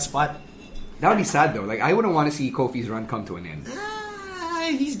for that spot. That would be sad though. Like, I wouldn't want to see Kofi's run come to an end.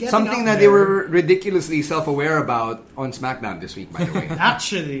 He's getting Something out that they there. were ridiculously self-aware about on SmackDown this week, by the way.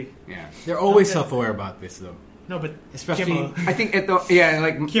 Actually. Yeah. They're always self-aware about this, though. No, but Especially- Kimmel. I think ito, yeah,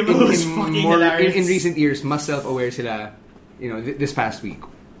 like Kimmel was fucking hilarious. in recent years, mas self-aware sila this past week.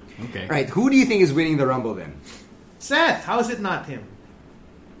 Okay. All right, who do you think is winning the Rumble then? Seth, how is it not him?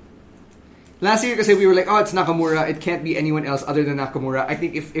 Last year, kasi we were like, oh, it's Nakamura. It can't be anyone else other than Nakamura. I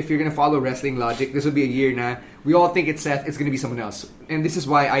think if you're gonna follow wrestling logic, this would be a year na we all think it's Seth. It's gonna be someone else, and this is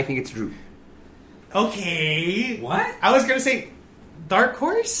why I think it's Drew. Okay. What? I was gonna say Dark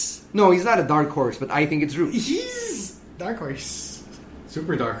Horse? No, he's not a dark horse, but I think it's Drew. He's Dark Horse.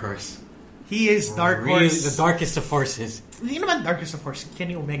 Super Dark Horse. He is Dark Really, Horse. the darkest of horses. Hindi naman Darkest of Horse.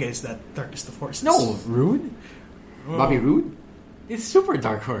 Kenny Omega is that Darkest of Horses. No, Rude. Bobby Roode? It's Super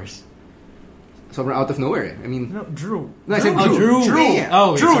Dark Horse. Sobrang out of nowhere. I mean, No, Drew. no, I said Oh, Drew. Drew. Yeah, yeah.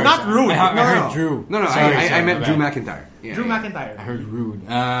 Oh, Drew, sorry, not sorry. Rude. I No, heard no. Drew. No, Sorry, I meant my Drew bad. McIntyre. Yeah, Drew yeah. McIntyre. I heard Rude.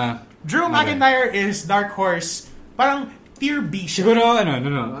 Drew my bad. McIntyre is Dark Horse. Parang tier B siya. Siguro,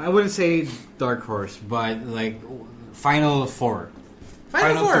 no. I wouldn't say Dark Horse, but like Final Four.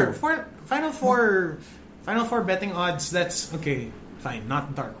 Final Four betting odds. That's okay. Fine,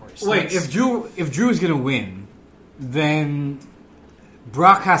 not Dark Horse. Wait, That's- if Drew is gonna win, then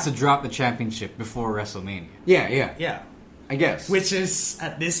Brock has to drop the championship before WrestleMania. Yeah. yeah, I guess. which is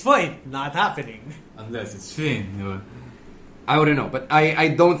at this point not happening. Unless it's Finn. diba? I wouldn't know, but I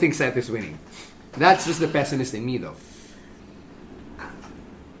don't think Seth is winning. That's just the pessimist in me, though.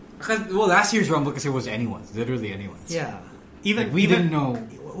 Well, last year's Rumble because it was anyone's, literally anyone's. Yeah, even Like, we even, didn't know.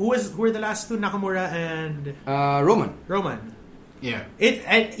 who were the last two, Nakamura and Roman. Roman. Yeah.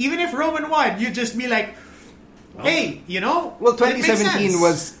 And even if Roman won, you'd just be like, hey, Well, it makes 2017 sense.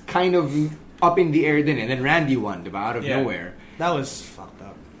 was kind of up in the air then, and then Randy won, diba? Out of Yeah. nowhere. That was fucked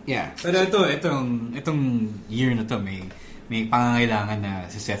up. Yeah. Pero itong year na to, may pangangailangan na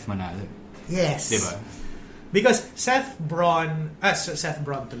si Seth manalo. Yes. Diba? Because Seth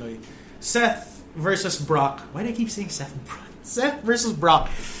versus Brock. Why do I keep saying Seth Braun? Seth versus Brock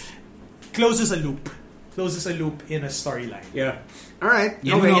closes a loop in a storyline. Yeah. All right.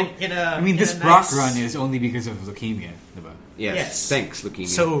 You Okay, know, in a- I mean, in this a Brock nice- run is only because of leukemia, diba? Yes. Thanks, leukemia.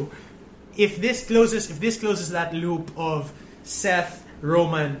 So, if this closes that loop of Seth,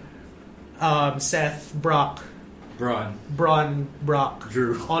 Roman, Seth, Brock, Braun, Brock,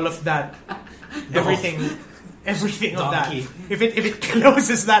 Drew. all of that, everything of that. Donkey. If it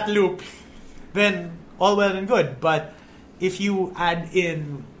closes that loop, then all well and good. But if you add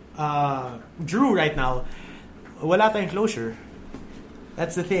in Drew right now, wala tayong closure.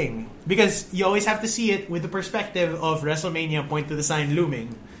 That's the thing. Because you always have to see it with the perspective of WrestleMania point to the sign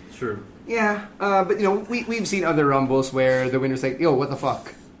looming. True. yeah, but we've seen other Rumbles where the winner's like, yo, what the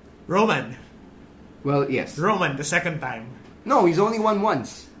fuck? Roman Well, yes. the second time. No, he's only won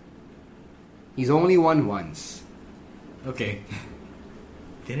once. Okay.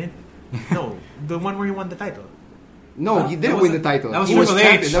 Didn't? No, the one where he won the title. No, he didn't that win was- the title. that was He was Triple H.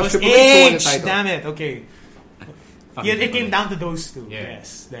 champion. That was It was Triple H who won the H. title. Damn it. Okay. Yeah, it came down to those two. Yeah.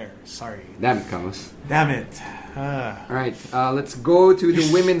 Yes, there. Sorry. Damn it, Camus. Damn it. All right, let's go to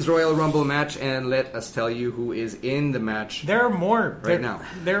the Women's Royal Rumble match and let us tell you who is in the match. There are more now.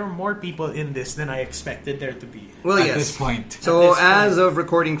 There are more people in this than I expected there to be. Well, At yes. this point. So, At this as point. of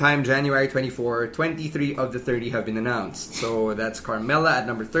recording time, January 24, 23 of the 30 have been announced. So, that's Carmella at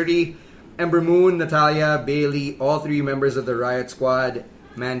number 30, Ember Moon, Natalya, Bayley, all three members of the Riot Squad,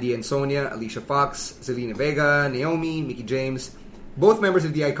 Mandy and Sonya, Alicia Fox, Zelina Vega, Naomi, Mickie James, both members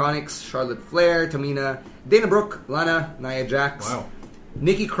of the Iconics, Charlotte Flair, Tamina, Dana Brooke, Lana, Nia Jax, Wow.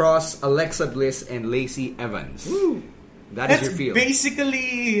 Nikki Cross, Alexa Bliss, and Lacey Evans. That is your field.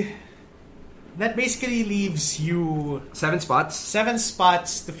 That basically leaves you 7 spots. 7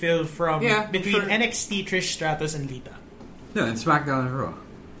 spots to fill from Yeah, between sure. NXT, Trish Stratus, and Lita. No, and SmackDown and Raw.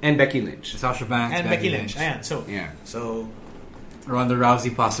 And Becky Lynch. Sasha Banks, And Becky Lynch. Ayan, so Yeah. so Ronda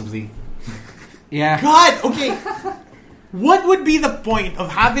Rousey possibly. Yeah. God, okay. What would be the point of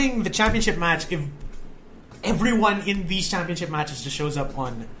having the championship match if everyone in these championship matches just shows up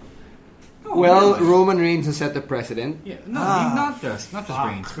on? Well, Roman Reigns has set the precedent. Yeah, no, not just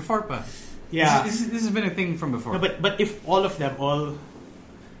Reigns. Before pa. Yeah. This has been a thing from before. No, but if all of them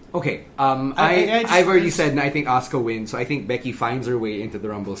Okay, I just- I've already said I think Asuka wins, so I think Becky finds her way into the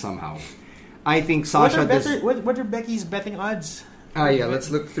Rumble somehow. I think Sasha does. what are Becky's betting odds? Yeah, let's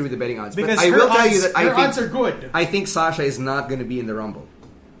look through the betting odds. Because but I her will tell odds, you that her odds are good. I think Sasha is not going to be in the Rumble.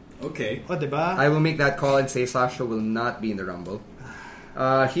 okay. Oh, diba? I will make that call and say Sasha will not be in the Rumble.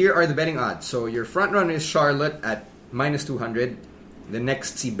 Here are the betting odds. So your front runner is Charlotte at minus 200. The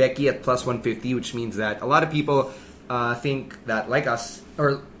next, see Becky at plus 150, which means that a lot of people think that, like us,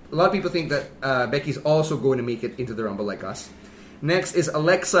 or a lot of people think that Becky's also going to make it into the Rumble like us. Next is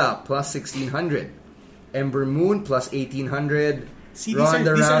Alexa plus 1600. Ember Moon plus 1800. See,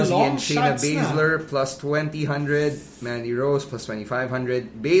 Ronda these are Rousey long and Shayna shots na. Baszler plus 2,000. Mandy Rose plus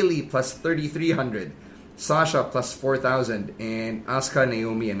 2,500. Bayley plus 3,300. Sasha plus 4,000. And Asuka,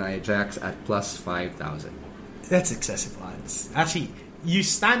 Naomi, and Nia Jax at plus 5,000. That's excessive odds. Actually, you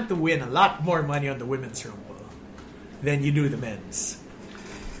stand to win a lot more money on the women's rumble than you do the men's.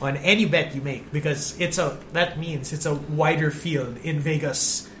 On any bet you make, because that means it's a wider field in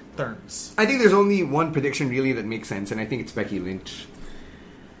Vegas terms. I think there's only one prediction really that makes sense, and I think it's Becky Lynch.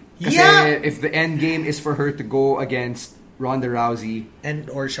 Kasi Yeah! if the end game is for her to go against Ronda Rousey,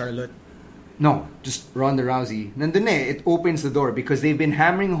 Or Charlotte. no, just Ronda Rousey, nandun it opens the door because they've been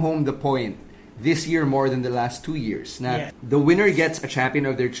hammering home the point this year more than the last 2 years. Now, the winner gets a champion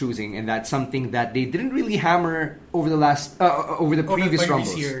of their choosing, and that's something that they didn't really hammer over the previous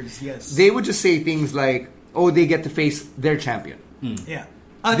Rumbles. Years, yes. They would just say things like, "Oh, they get to face their champion." Yeah.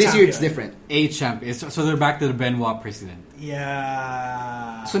 This year it's different. A champion. So they're back to the Benoit precedent.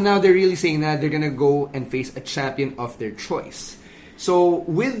 Yeah. So now they're really saying that they're gonna go and face a champion of their choice. So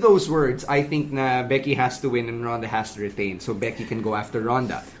with those words, I think na Becky has to win and Ronda has to retain, so Becky can go after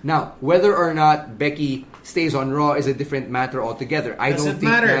Ronda. Now, whether or not Becky stays on Raw is a different matter altogether. I don't think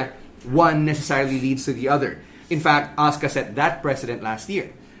na one necessarily leads to the other. In fact, Asuka set that precedent last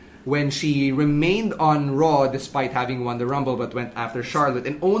year when she remained on Raw despite having won the Rumble but went after Charlotte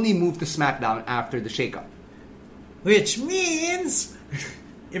and only moved to SmackDown after the shakeup. Which means...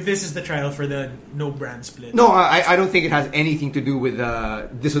 if this is the trial for the no brand split. No, I don't think it has anything to do with the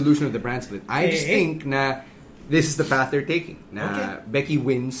dissolution of the brand split. I just think na this is the path they're taking. Na Becky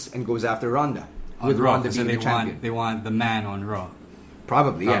wins and goes after Ronda. With Raw, Ronda being the champion. They want the man on Raw.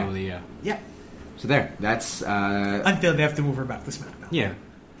 Probably, yeah. Yeah. So there, that's... Until they have to move her back to SmackDown. Yeah.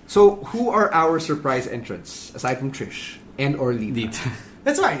 So, who are our surprise entrants, aside from Trish and or Lita?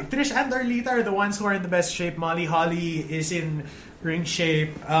 That's right. Trish and or Lita are the ones who are in the best shape. Molly Holly is in ring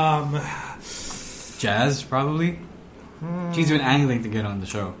shape. Jazz, probably. She's been angling to get on the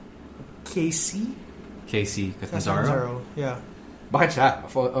show. Casey Catanzaro. Yeah. Bakit siya?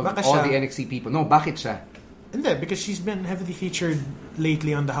 Of all the NXT people. No, bakit siya? Hindi, because she's been heavily featured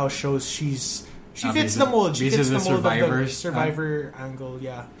lately on the house shows. She fits the mold. She fits the mold of the Survivor angle,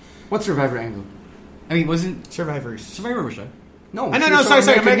 yeah. What Survivor angle? I mean, wasn't... Survivor was she? No,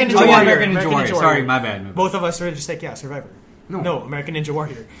 sorry. American Ninja Warrior. American Ninja Warrior. Sorry, my bad. Both of us were just like, yeah, Survivor. No, American Ninja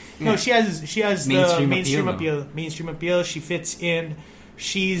Warrior. Yeah. No, she has the mainstream appeal. Mainstream appeal. She fits in.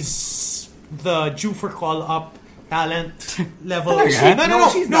 She's the due for call up talent level. No,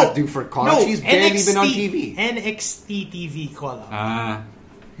 she's not due for call up. She's barely been on TV. NXT TV call up.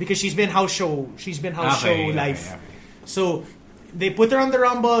 Because she's been house show live. Yeah. So they put her on the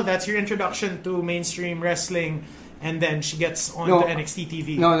Rumble. That's your introduction to mainstream wrestling. And then she gets on to NXT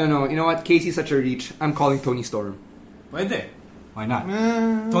TV. No. You know what? Casey's such a reach. I'm calling Toni Storm. Why not?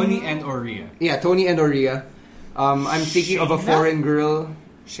 Toni and Rhea. Yeah, Toni and Rhea. I'm thinking of a foreign girl.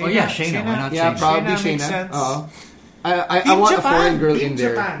 Shayna. Why not? Yeah, probably Shayna. I want a foreign girl in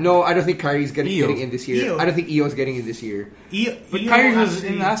there. Japan. No, I don't think Kyrie's getting in this year. I don't think Io's getting in this year. But Kyrie was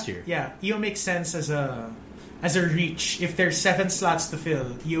in last year. Yeah, Io makes sense as a reach. If there's 7 slots to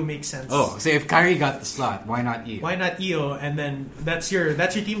fill, Io makes sense. Oh, so if Kyrie got the slot, why not Io? Why not Io? And then that's your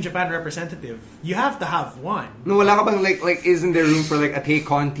Team Japan representative. You have to have one. No, wala ka bang like isn't there room for like a Tay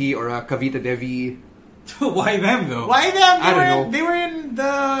Conti or a Kavita Devi? Why them though? Why them? I don't know. They were in the.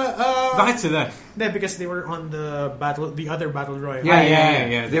 Bakit sila? Because they were on the other battle royal.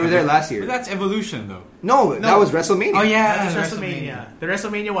 Yeah. They were there last year. But that's Evolution though. No, that was WrestleMania. Oh yeah, that was WrestleMania. The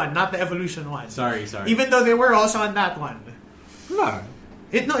WrestleMania one, not the Evolution one. Sorry. Even though they were also on that one. No.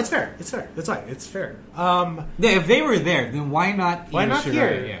 It's fair. That's why it's fair. If they were there, then why not? Why not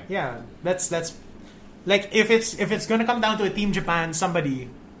here? Yeah. That's like if it's gonna come down to a Team Japan somebody,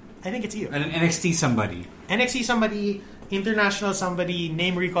 I think it's Io. An NXT somebody, international somebody,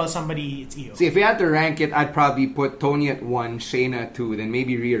 name recall somebody. It's Io. See, if we had to rank it, I'd probably put Toni at 1, Shayna at 2, then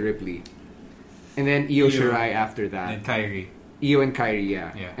maybe Rhea Ripley, and then Io Shirai after that. And Kyrie. Io and Kyrie,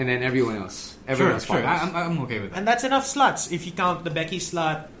 yeah. And then everyone else. Sure. I'm okay with that. And that's enough slots if you count the Becky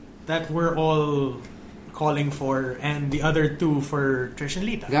slot that we're all calling for, and the other 2 for Trish and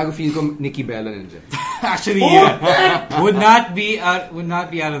Lita. Gago feel ko Nikki Bella nandiyan. Actually, would not be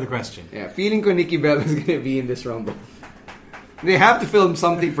out of the question. Yeah, feeling ko Nikki Bella is gonna be in this Rumble. They have to film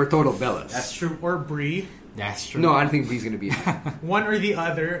something for Total Bellas. That's true. Or Brie. That's true. No, I don't think Brie's gonna be in it. One or the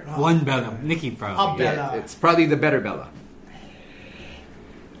other. One Bella. Nikki probably. Bella. It's probably the better Bella.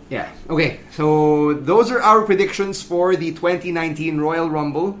 Yeah. Okay, so those are our predictions for the 2019 Royal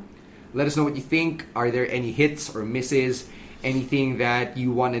Rumble. Let us know what you think. Are there any hits or misses? anything that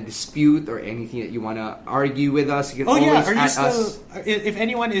you want to dispute or anything that you want to argue with us, you can Are always you at still? us. If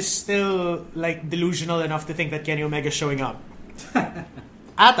anyone is still like delusional enough to think that Kenny Omega's showing up,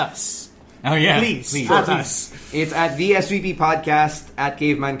 at us. Oh yeah, Please. please. At us. It's at the SVP Podcast, at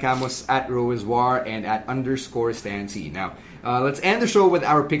Caveman Camus, at Roiswar, and at _Stancy. Now, let's end the show with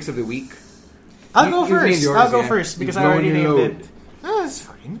our picks of the week. I'll You- go you've named first. yours, I'll go yeah. first because You've I already blown your named load. it. Oh, it's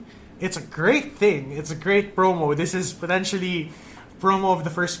fine. It's a great thing. It's a great promo. This is potentially promo of the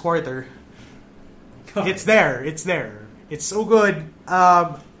first quarter. It's there. It's there. It's so good.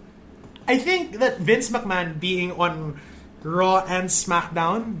 I think that Vince McMahon being on Raw and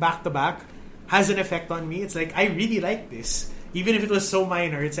SmackDown back to back has an effect on me. It's like, I really like this. Even if it was so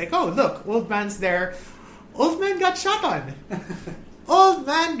minor. It's like, oh, look, old man's there. Old man got shot on. Old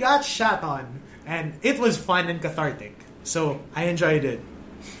man got shot on. And it was fun and cathartic. So, I enjoyed it.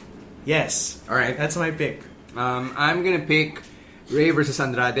 Yes. All right. That's my pick. I'm going to pick Rey versus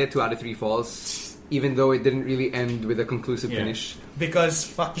Andrade, 2 out of 3 falls. Even though it didn't really end with a conclusive finish. Because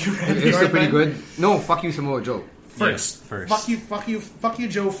fuck you, Randy It's still Orton. pretty good. No, fuck you, Samoa Joe. First. Yeah, first. Fuck you,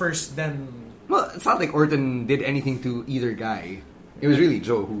 Joe first, then... Well, it's not like Orton did anything to either guy. It was really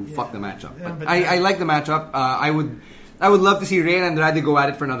Joe who fucked the matchup. Yeah, but I like the matchup. I would love to see Rey and Andrade go at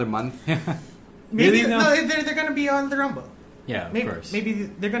it for another month. Maybe Really? no, No. they're gonna be on the Rumble. Yeah, of Maybe, course. maybe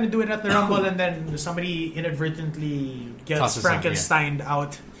they're gonna do it at the Rumble, and then somebody inadvertently gets Tosses them, Frankenstein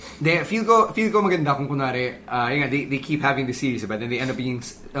out. Feel ko maganda kung kunwari, they keep having the series, but then they end up being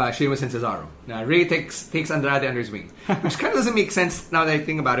Sheamus and Cesaro. Now, Rey takes Andrade under his wing. Which kind of doesn't make sense now that I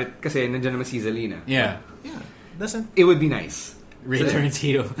think about it, kasi nandiyan naman si Zelina. Yeah. Yeah, doesn't It would be nice. Ray turns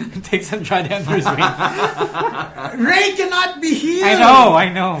heel. Takes Andrade under his wing. Rey cannot be healed. I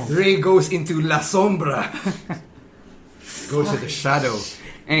know. Rey goes into La Sombra. Goes to the shadow.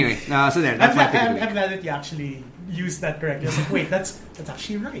 Anyway, so there. That's my pick of the week. I'm glad that you actually used that correctly. I was like, wait, that's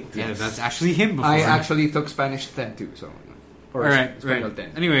actually right. Yeah, that's actually him before. I actually took Spanish 10 too, so. Or Alright, Spanish right.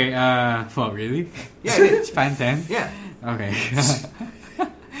 10. Anyway, well, really? Yeah, I did. Span 10? Yeah. Okay.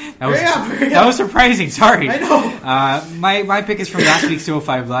 Hurry up. That was surprising. Sorry. I know. My pick is from last week's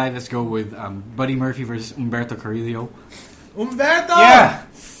 205 Live. Let's go with Buddy Murphy versus Humberto Carrillo. Umberto! Yeah!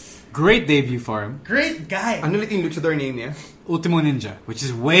 Great debut for him. Great guy. Ano ulit yung luchador name niya? Ultimo Ninja, which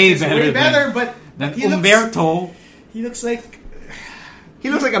is way It's better way better, but than he looks- Humberto. He looks like... He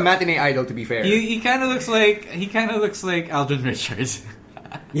looks like a matinee idol, to be fair. He kind of looks like Aldrin Richards.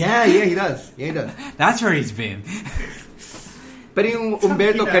 Yeah, he does. That's where he's been. But yung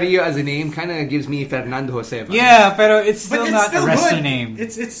Humberto Carrillo as a name kind of gives me Fernando Joseva. Yeah, pero it's still But it's not still a wrestler good. name.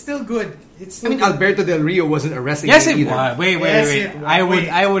 It's still good. It's I still mean, good. Alberto Del Rio wasn't a wrestling Yes, name it either. was. Wait. Yes, it was.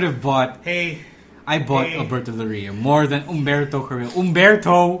 I would have bought. Hey, I bought Hey. Alberto Del Rio more than Humberto Carrillo.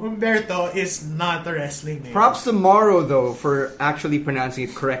 Humberto is not a wrestling name. Props to Morrow, though, for actually pronouncing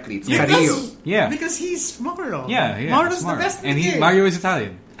it correctly. It's Carrillo. Yeah. Because he's Morrow. Yeah. Morrow's smart. the best in and the game. Mario is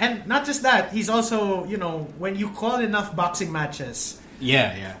Italian. And not just that, he's also, when you call enough boxing matches,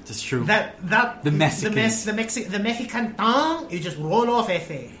 Yeah, that's true. that The Mexicans. the Mexican tongue, you just roll off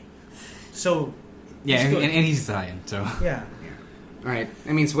F.A. So yeah, it's good. and he's Italian, so yeah. Alright.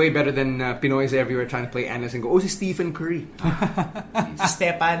 I mean, it's way better than Pinoys everywhere trying to play Annis and go, si Stephen Curry.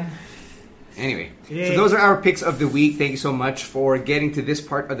 Stepan. Anyway, Yay. so those are our picks of the week. Thank you so much for getting to this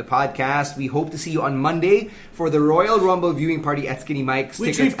part of the podcast. We hope to see you on Monday for the Royal Rumble viewing party at Skinny Mike's.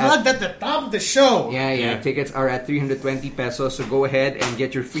 Which we plugged at the top of the show. Yeah. Tickets are at 320 pesos. So go ahead and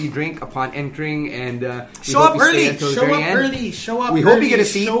get your free drink upon entering. And we Show hope up you stay early. until the Show very up end. early. Show up We early. hope you get a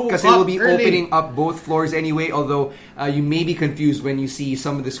seat Show because up we'll be early. opening up both floors anyway. Although you may be confused when you see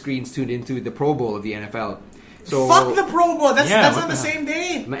some of the screens tuned into the Pro Bowl of the NFL. So Fuck the Pro Bowl. That's Yeah, on what the the same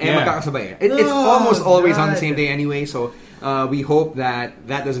day. magkakasabay. It's Oh, almost always on the God. same day anyway. So we hope that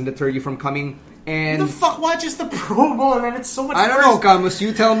doesn't deter you from coming. Who And the fuck watches the Pro Bowl, man? It's so much I don't worse. know, Camus.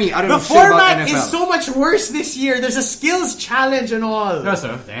 You tell me. I don't The know shit about format NFL. is so much worse this year. There's a skills challenge and all.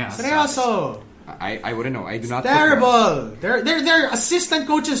 damn. Seryoso. I wouldn't know. I do not. Terrible. They're assistant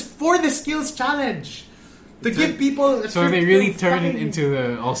coaches for the skills challenge to give people. So they really turn it into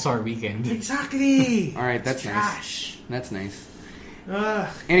the All-Star Weekend. exactly. All right, that's nice. Trash. That's nice.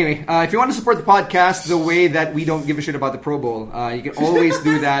 Anyway, if you want to support the podcast the way that we don't give a shit about the Pro Bowl, you can always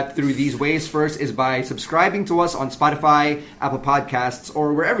do that through these ways. First is by subscribing to us on Spotify, Apple Podcasts,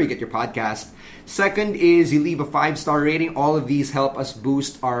 or wherever you get your podcast. Second is you leave a 5-star rating. All of these help us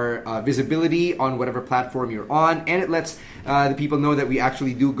boost our visibility on whatever platform you're on, and it lets the people know that we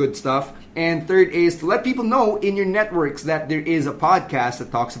actually do good stuff. And third is to let people know in your networks that there is a podcast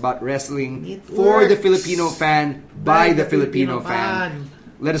that talks about wrestling for the Filipino fan, by the Filipino fan.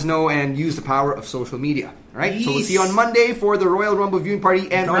 let us know and use the power of social media. Alright? Yes. So we'll see you on Monday for the Royal Rumble viewing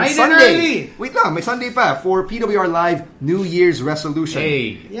party and on Bright and Sunday. early. Wait lang, may Sunday pa for PWR Live New Year's Resolution.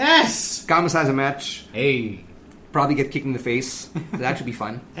 Hey. Yes! Camus has a match. Hey. Probably get kicked in the face. That should be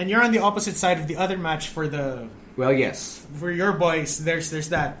fun. And you're on the opposite side of the other match for the... Well, yes. For your boys, there's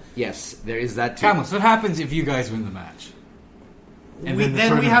that. Yes, there is that too. Camus, what happens if you guys win the match? And We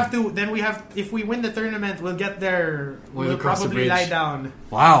tournament? have if we win the tournament, we'll get there. We'll We'll cross the probably bridge. lie down.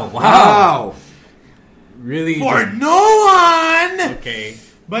 Wow. Really? For no one! Okay.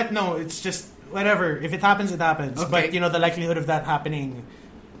 But no, it's just whatever. If it happens, it happens. Okay. But the likelihood of that happening,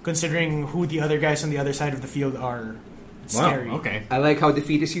 considering who the other guys on the other side of the field are, it's scary. Okay. I like how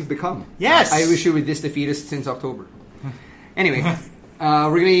defeatist you've become. Yes! I wish you were this defeatist since October. Anyway,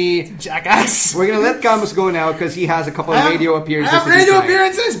 we're Jackass. gonna let Camus go now because he has a couple of radio appearances. I have to do radio tonight.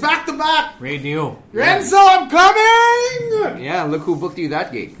 appearances back to back. Radio. Renzo, I'm coming. Yeah, look who booked you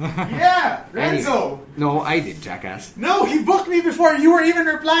that gig. Yeah, Renzo. Anyway. No, I did, jackass. No, he booked me before you were even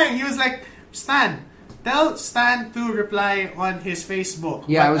replying. He was like, Stan, tell Stan to reply on his Facebook.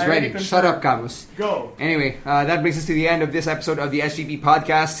 Yeah, But I was already ready. Shut up, Camus. Go. Anyway, that brings us to the end of this episode of the SGP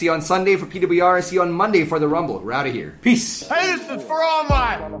podcast. See you on Sunday for PWR. See you on Monday for the Rumble. We're out of here. Peace. Hey, this is for all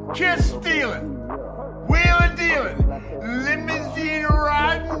my kiss stealing, wheeling dealing, limousine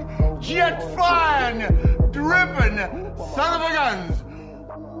riding, jet flying, dripping, son of a guns.